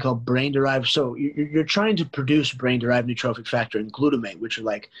something called brain-derived. So you're trying to produce brain-derived neurotrophic factor and glutamate, which are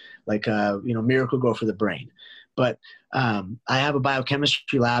like Miracle-Gro for the brain. But I have a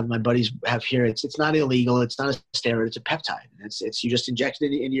biochemistry lab my buddies have here. It's not illegal. It's not a steroid. It's a peptide. It's you just inject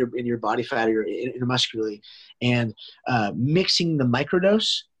it in your body fat or intramuscularly, and mixing the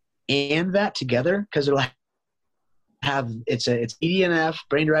microdose and that together, because it'll it's EDNF,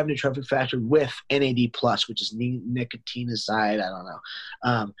 brain-derived neurotrophic factor, with NAD+, which is nicotinamide, I don't know,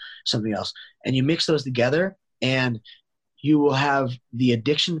 something else. And you mix those together, and you will have the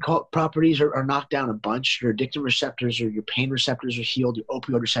addiction properties are knocked down a bunch. Your addictive receptors or your pain receptors are healed. Your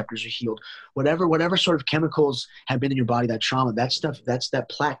opioid receptors are healed. Whatever sort of chemicals have been in your body, that trauma, that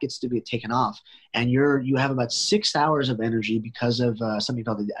plaque gets to be taken off. And you have about 6 hours of energy because of something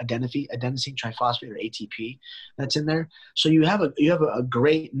called the adenosine triphosphate, or ATP, that's in there. So you have a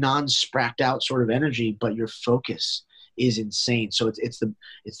great non-spracked out sort of energy, but your focus is insane. So it's the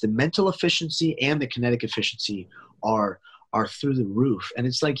mental efficiency and the kinetic efficiency are through the roof. And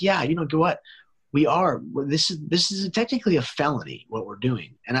it's like, what this is technically a felony, what we're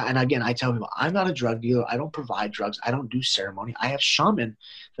doing. And again, I tell people, I'm not a drug dealer. I don't provide drugs. I don't do ceremony. I have shaman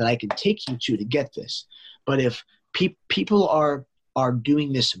that I can take you to get this. But if people are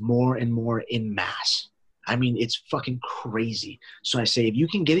doing this more and more in mass, I mean, it's fucking crazy. So I say, if you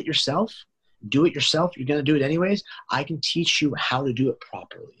can get it yourself, do it yourself. You're going to do it anyways. I can teach you how to do it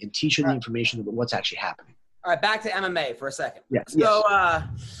properly and teach you the information about what's actually happening. All right, back to MMA for a second. Yeah. So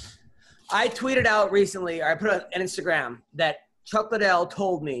I tweeted out recently, or I put on Instagram, that Chuck Liddell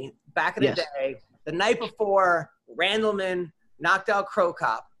told me back in the day, the night before Randleman knocked out Crow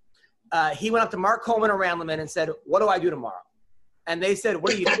Cop, he went up to Mark Coleman and Randleman and said, "What do I do tomorrow?" And they said,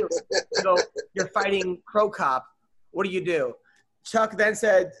 "What do you do?" So you're fighting Crow Cop. What do you do? Chuck then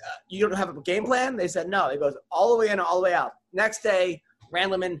said, "You don't have a game plan?" They said, "No." He goes, "All the way in, all the way out." Next day,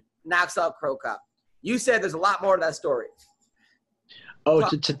 Randleman knocks out Crow Cop. You said there's a lot more to that story. Oh,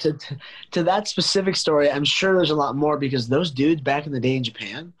 to that specific story, I'm sure there's a lot more because those dudes back in the day in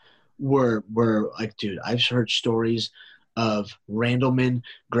Japan were like, dude, I've heard stories of Randleman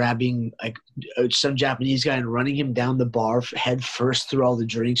grabbing like some Japanese guy and running him down the bar head first through all the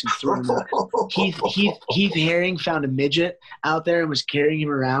drinks and throwing him out. Heath Herring found a midget out there and was carrying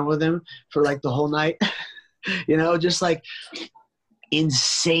him around with him for like the whole night. You know, just like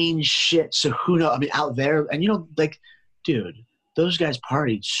insane shit. So who knows? I mean, out there, and you know, like, dude, those guys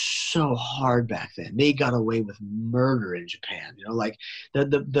partied so hard back then. They got away with murder in Japan. You know, like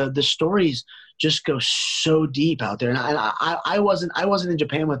the stories just go so deep out there. And I wasn't in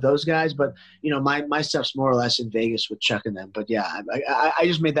Japan with those guys, but you know, my stuff's more or less in Vegas with Chuck and them. But yeah, I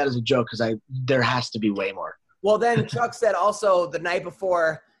just made that as a joke because there has to be way more. Well, then Chuck said also the night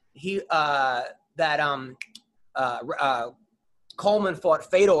before Coleman fought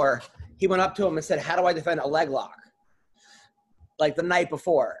Fedor, he went up to him and said, "How do I defend a leg lock?" Like the night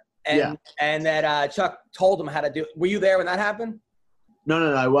before. And that Chuck told him how to do it. Were you there when that happened?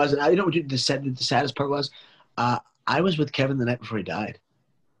 No, I wasn't. I know what the saddest part was. I was with Kevin the night before he died.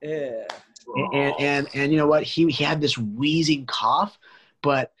 Yeah. And you know what? He had this wheezing cough,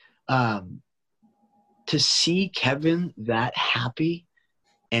 but to see Kevin that happy,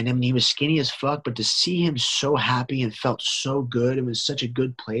 and I mean, he was skinny as fuck, but to see him so happy and felt so good, it was such a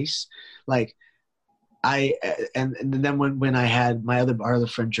good place. Like, and then when I had our other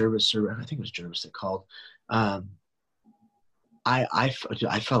friend Jervis, or I think it was Jervis that called, I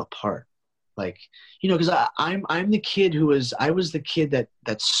fell apart. Like, you know, because I'm the kid I was the kid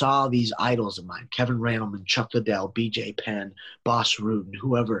that saw these idols of mine, Kevin Randleman, Chuck Liddell, BJ Penn, Boss Rutan,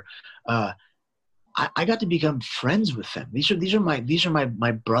 whoever. I got to become friends with them. These are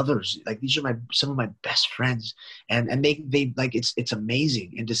my brothers. Like, these are some of my best friends, and they like, it's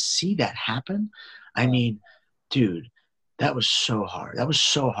amazing. And to see that happen, I mean, dude, that was so hard. I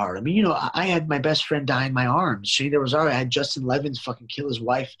mean, you know, I had my best friend die in my arms. I had Justin Levins fucking kill his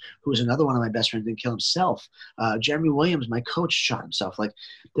wife, who was another one of my best friends, and kill himself. Jeremy Williams, my coach, shot himself. Like,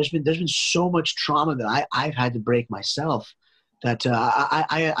 there's been so much trauma that I've had to break myself. That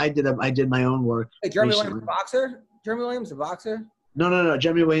I did my own work. Hey, Jeremy Williams, the boxer? Jeremy Williams, the boxer? No.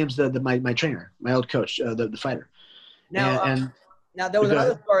 Jeremy Williams, my trainer, my old coach, the fighter. Now, now there was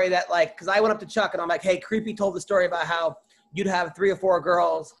another story that, like, because I went up to Chuck and I'm like, "Hey, Creepy told the story about how you'd have 3 or 4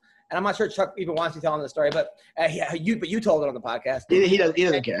 girls," and I'm not sure Chuck even wants you telling the story, but you told it on the podcast. He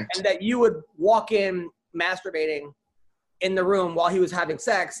doesn't care. And that you would walk in masturbating in the room while he was having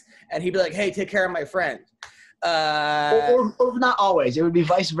sex, and he'd be like, "Hey, take care of my friend." Or not always. It would be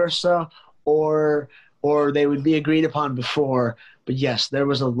vice versa, or they would be agreed upon before. But yes, there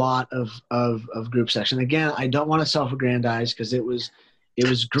was a lot of group sex. And again, I don't want to self-aggrandize because it was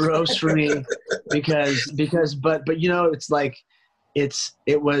gross for me because but you know, it's like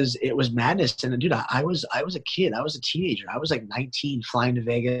it was madness. And dude, I was a kid. I was a teenager. I was like 19, flying to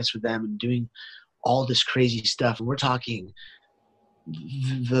Vegas with them and doing all this crazy stuff. And we're talking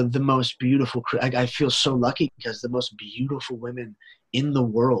the most beautiful. I feel so lucky because the most beautiful women in the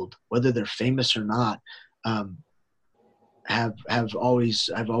world, whether they're famous or not, I've always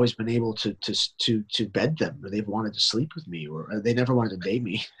been able to bed them, or they've wanted to sleep with me, or they never wanted to date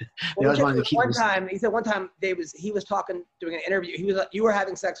me. They always wanted to keep one time he was talking, doing an interview. You were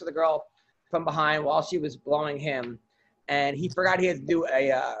having sex with a girl from behind while she was blowing him, and he forgot he had to do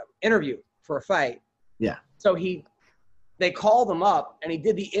a interview for a fight. Yeah. So they called him up, and he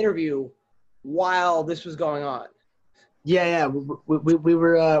did the interview while this was going on. Yeah. We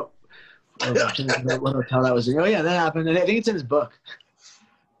were. What hotel that was in? Oh yeah, that happened, and I think it's in his book.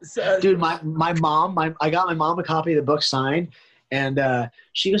 So, dude, my mom, I got my mom a copy of the book signed, and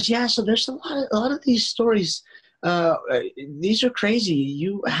she goes, "Yeah, so there's a lot of these stories. These are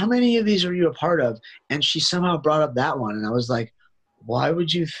crazy. How many of these are you a part of?" And she somehow brought up that one, and I was like, "Why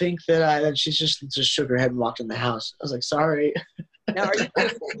would you think that?" And she just shook her head and walked in the house. I was like, "Sorry." Now, are you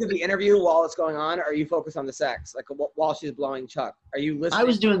listening to the interview while it's going on, or are you focused on the sex, like while she's blowing Chuck? Are you listening? I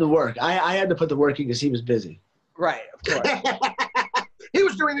was doing the work. I had to put the work in because he was busy. Right, of course. He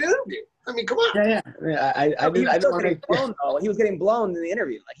was doing the interview. I mean, come on. Yeah. He was getting blown in the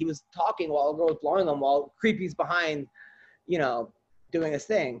interview. Like, he was talking while the girl was blowing him, while Creepy's behind, you know, doing his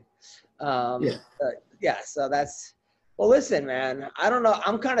thing. So that's. Well, listen, man, I don't know.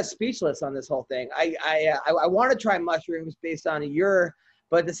 I'm kind of speechless on this whole thing. I want to try mushrooms based on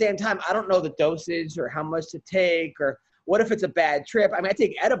but at the same time, I don't know the dosage or how much to take, or what if it's a bad trip. I mean, I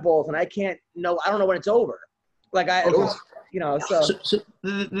take edibles and I don't know when it's over. Like So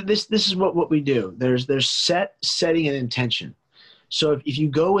this is what we do. There's setting and intention. So if you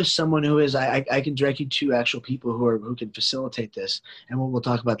go with someone who is, I can direct you to actual people who can facilitate this, and we'll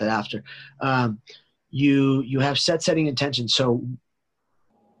talk about that after. You have setting intention. So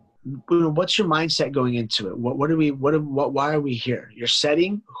what's your mindset going into it? Why are we here? Your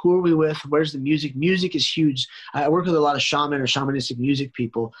setting, who are we with? Where's the music? Music is huge. I work with a lot of shaman or shamanistic music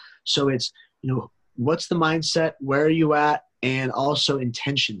people. So it's, what's the mindset? Where are you at? And also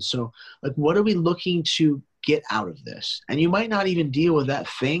intention. So like, what are we looking to get out of this? And you might not even deal with that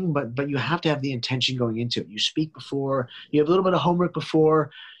thing, but you have to have the intention going into it. You speak before, you have a little bit of homework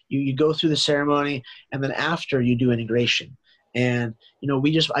before, you go through the ceremony, and then after you do integration. And,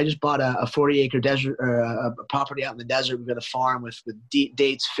 I just bought a 40-acre desert, a property out in the desert. We've got a farm with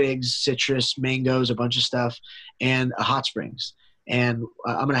dates, figs, citrus, mangoes, a bunch of stuff, and a hot springs. And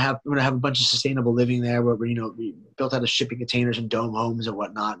I'm gonna have a bunch of sustainable living there, where we built out of shipping containers and dome homes and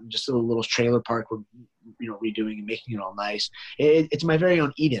whatnot, and just a little trailer park we're redoing and making it all nice. It's my very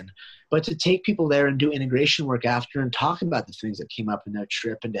own Eden. But to take people there and do integration work after and talk about the things that came up in that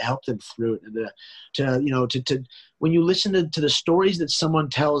trip and to help them through it, and to when you listen to the stories that someone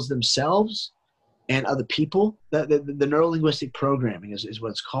tells themselves and other people, the neuro-linguistic programming is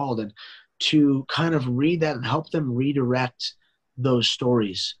what it's called, and to kind of read that and help them redirect those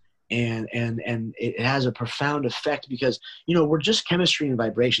stories. And it has a profound effect because, we're just chemistry and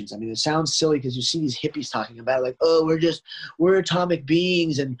vibrations. I mean, it sounds silly because you see these hippies talking about it, like, oh, we're atomic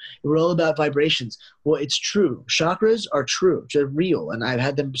beings and we're all about vibrations. Well, it's true. Chakras are true. They're real. And I've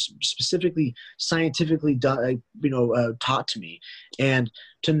had them specifically scientifically taught to me. And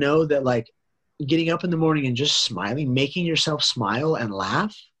to know that, like, getting up in the morning and just smiling, making yourself smile and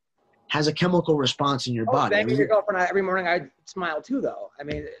laugh has a chemical response in your body. Thank you, your girlfriend. Every morning I smile too, though. I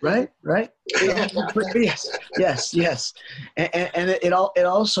mean, right. yes. And it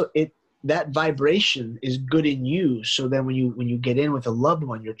also that vibration is good in you. So then when you get in with a loved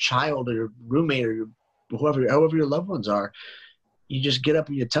one, your child or your roommate or however your loved ones are, you just get up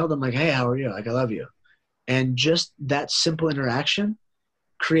and you tell them, like, hey, how are you? Like, I love you. And just that simple interaction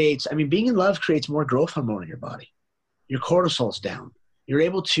being in love creates more growth hormone in your body. Your cortisol's down. You're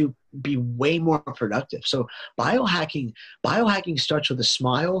able to be way more productive. So biohacking starts with a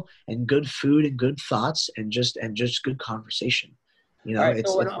smile and good food and good thoughts and just good conversation. All right,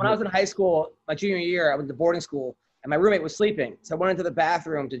 so when I was in high school, my junior year, I went to boarding school and my roommate was sleeping. So I went into the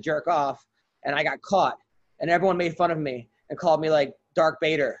bathroom to jerk off and I got caught and everyone made fun of me and called me like Dark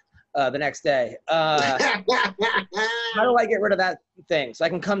Vader the next day. How do I get rid of that thing? So I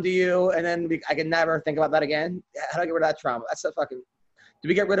can come to you and then I can never think about that again. How do I get rid of that trauma? That's a fucking... Do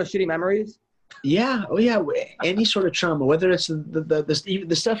we get rid of shitty memories? Yeah. Oh, yeah. Any sort of trauma, whether it's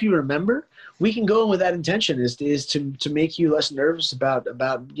the stuff you remember, we can go in with that intention is to make you less nervous about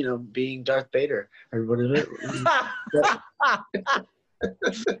being Darth Vader or what is it?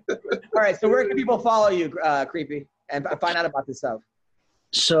 All right. So where can people follow you, Creepy, and find out about this stuff?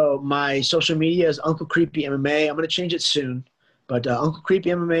 So my social media is Uncle Creepy MMA. I'm going to change it soon. But Uncle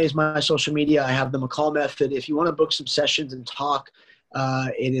Creepy MMA is my social media. I have the McCall Method. If you want to book some sessions and talk,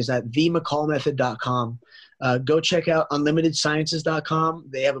 it is at themccallmethod.com. Go check out unlimitedsciences.com.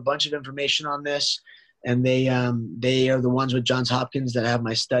 They have a bunch of information on this, and they are the ones with Johns Hopkins that have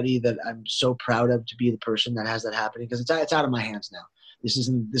my study that I'm so proud of to be the person that has that happening, because it's out of my hands now. This is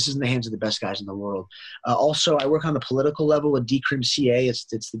in the hands of the best guys in the world. Also, I work on the political level with Decrim CA. It's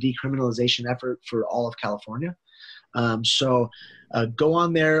the decriminalization effort for all of California. So go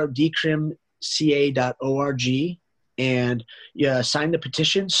on there, decrimca.org. And sign the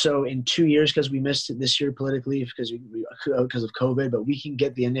petition. So in 2 years, because we missed it this year politically because of COVID, but we can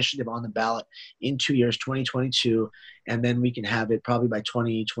get the initiative on the ballot in 2 years, 2022, and then we can have it probably by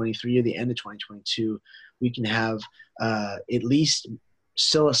 2023 or the end of 2022. We can have at least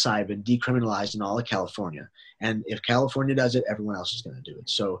psilocybin decriminalized in all of California. And if California does it, everyone else is going to do it.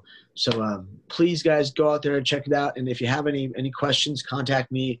 So please, guys, go out there and check it out. And if you have any questions,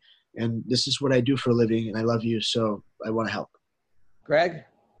 contact me. And this is what I do for a living, and I love you, so I want to help. Greg?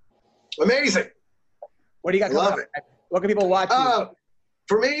 Amazing. What do you got coming up? What can people watch you?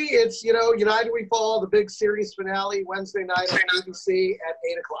 For me, it's, United We Fall, the big series finale, Wednesday night on ABC at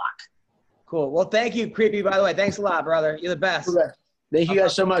 8 o'clock. Cool. Well, thank you, Creepy, by the way. Thanks a lot, brother. You're the best. Thank you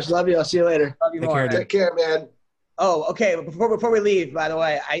guys so much. Love you. I'll see you later. Love you more. Take care, man. Oh, okay. Before we leave, by the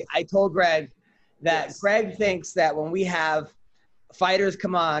way, I told Greg that Greg thinks that when we have fighters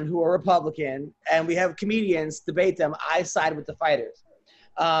come on who are Republican and we have comedians debate them, I side with the fighters.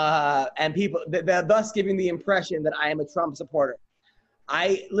 And people, thus giving the impression that I am a Trump supporter.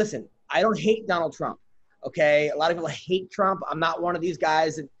 Listen, I don't hate Donald Trump, okay? A lot of people hate Trump. I'm not one of these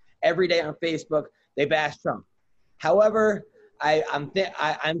guys that every day on Facebook, they bash Trump. However, I'm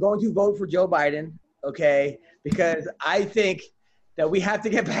going to vote for Joe Biden, okay? Because I think that we have to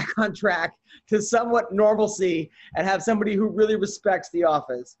get back on track to somewhat normalcy and have somebody who really respects the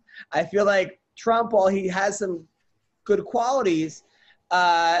office. I feel like Trump, while he has some good qualities,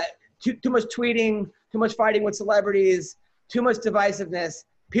 too much tweeting, too much fighting with celebrities, too much divisiveness.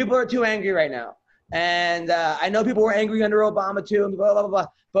 People are too angry right now. And I know people were angry under Obama too, and blah, blah, blah,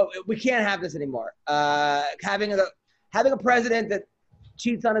 but we can't have this anymore. Having a president that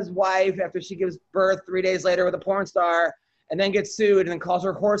cheats on his wife after she gives birth 3 days later with a porn star and then gets sued and then calls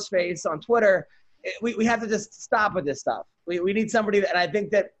her horse face on Twitter, we have to just stop with this stuff. We need somebody that, and I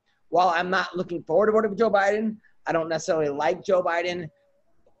think that while I'm not looking forward to voting for Joe Biden, I don't necessarily like Joe Biden.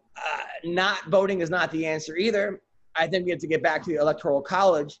 Not voting is not the answer either. I think we have to get back to the Electoral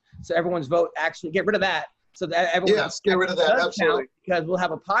College, so everyone's vote, actually get rid of that, so that everyone get rid of that, absolutely. Because we'll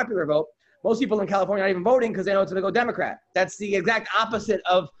have a popular vote. Most people in California aren't even voting because they know it's going to go Democrat. That's the exact opposite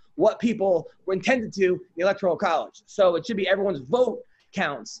of what people were intended to, the Electoral College. So it should be everyone's vote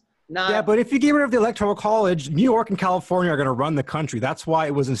counts. Yeah, but if you get rid of the Electoral College, New York and California are going to run the country. That's why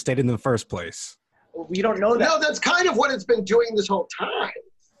it was instated in the first place. You don't know that. No, that's kind of what it's been doing this whole time.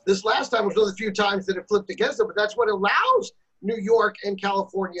 This last time was one of the few times that it flipped against it, but that's what allows New York and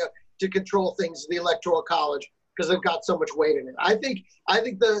California to control things in the Electoral College because they've got so much weight in it. I think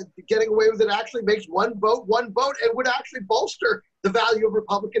the getting away with it actually makes one vote, and would actually bolster the value of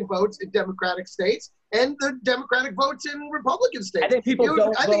Republican votes in Democratic states and the Democratic votes in Republican states. I think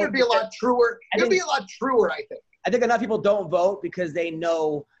it'd be a lot truer. It'd be a lot truer, I think. I think enough people don't vote because they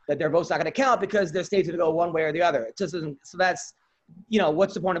know that their vote's not going to count because their state's going to go one way or the other. It just isn't. So that's,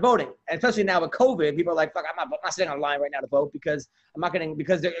 what's the point of voting? And especially now with COVID, people are like, fuck, I'm not sitting online right now to vote because I'm not going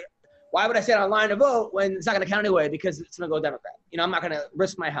to, why would I sit online to vote when it's not going to count anyway because it's going to go Democrat? I'm not going to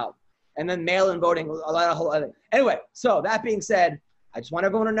risk my health. And then mail-in voting, a lot of whole other. Anyway, so that being said, I just want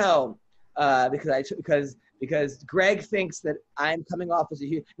everyone to know because Greg thinks that I'm coming off as a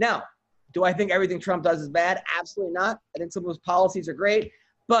huge. Now, do I think everything Trump does is bad? Absolutely not. I think some of his policies are great,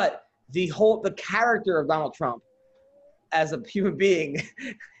 but the character of Donald Trump as a human being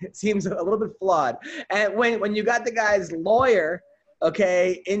seems a little bit flawed. And when you got the guy's lawyer,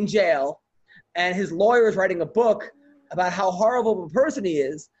 in jail, and his lawyer is writing a book about how horrible of a person he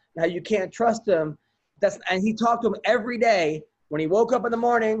is, and how you can't trust him, and he talked to him every day when he woke up in the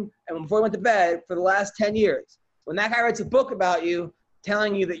morning and before he went to bed for the last 10 years. When that guy writes a book about you,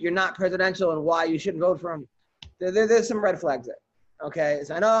 telling you that you're not presidential and why you shouldn't vote for him, there's some red flags there. Okay,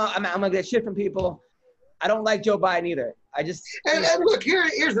 so I know I'm gonna get shit from people. I don't like Joe Biden either. And look,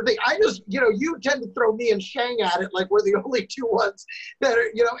 here's the thing. I just, you tend to throw me and Shang at it like we're the only two ones that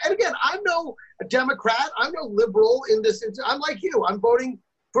are, and again, I'm no Democrat. I'm no liberal in this. I'm like you. I'm voting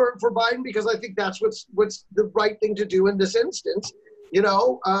for Biden because I think that's what's the right thing to do in this instance,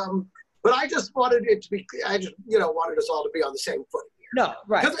 but I just wanted it to be, wanted us all to be on the same footing. No,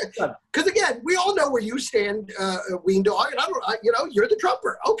 right. Because again, we all know where you stand, Ween Dog, and you're the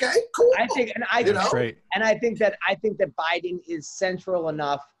Trumper. Okay, cool. I think that Biden is central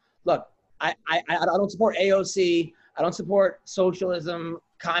enough. Look, I don't support AOC. I don't support socialism,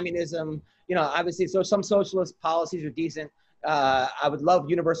 communism. Obviously, so some socialist policies are decent. I would love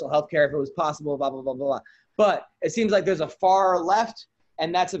universal health care if it was possible. Blah blah blah blah blah. But it seems like there's a far left,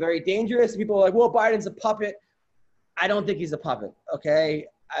 and that's a very dangerous. People are like, well, Biden's a puppet. I don't think he's a puppet, okay?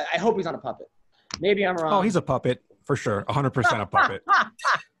 I hope he's not a puppet. Maybe I'm wrong. Oh, he's a puppet, for sure. 100% a puppet.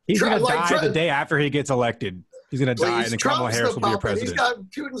 He's going to die the day after he gets elected. He's going to die, and then Kamala Harris will be your president.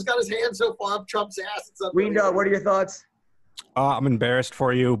 Putin's got his hand so far up Trump's ass. Reno, what are your thoughts? I'm embarrassed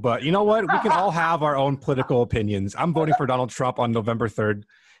for you, but you know what? We can all have our own political opinions. I'm voting for Donald Trump on November 3rd,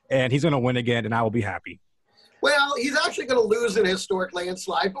 and he's going to win again, and I will be happy. Well, he's actually going to lose in a historic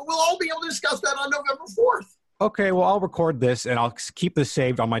landslide, but we'll all be able to discuss that on November 4th. Okay, well, I'll record this, and I'll keep this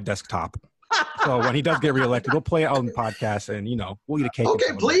saved on my desktop. So when he does get reelected, we'll play it on the podcast, and, we'll eat a cake.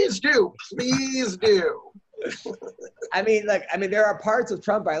 Okay, please do. Please do. I mean, there are parts of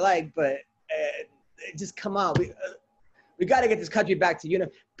Trump I like, but just come on. We got to get this country back to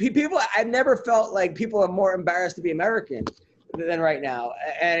people. I've never felt like people are more embarrassed to be American than right now,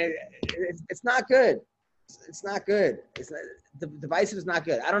 and it's not good. It's not good. The divisive is not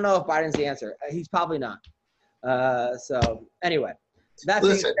good. I don't know if Biden's the answer. He's probably not. So anyway, That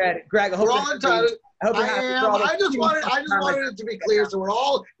being said, Greg, I hope we're all entitled. I just wanted it to be clear, so we're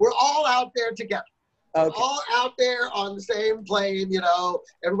all out there together. Okay. We're all out there on the same plane.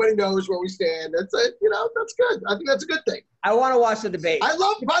 Everybody knows where we stand. That's it. That's good. I think that's a good thing. I want to watch the debate. By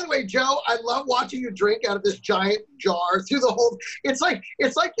the way, Joe, I love watching you drink out of this giant jar through the whole. It's like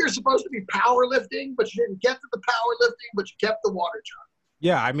you're supposed to be powerlifting, but you didn't get to the powerlifting, but you kept the water jar.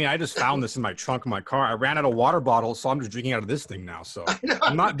 Yeah, I mean, I just found this in my trunk of my car. I ran out of water bottles, so I'm just drinking out of this thing now. So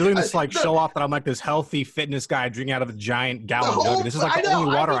I'm not doing this show off that I'm like this healthy fitness guy drinking out of a giant gallon jug. This is like the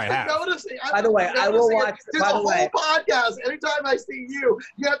only water I have. By the way, I will watch. Through the whole podcast, anytime I see you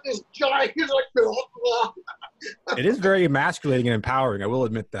have this giant. He's like, it is very emasculating and empowering. I will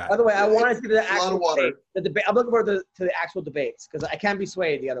admit that. By the way, I want to see the actual debate. The debate. I'm looking forward to the actual debates because I can't be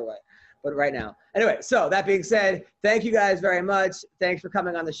swayed the other way. But right now. Anyway, so that being said, thank you guys very much. Thanks for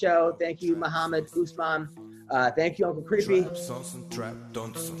coming on the show. Thank you, Mohammed Usman. Thank you, Uncle Creepy.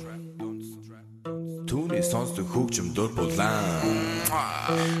 Түүний сонсдог хөгжим дур булаан.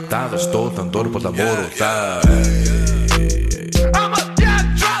 Даавар дуулан дур булаа мууруу.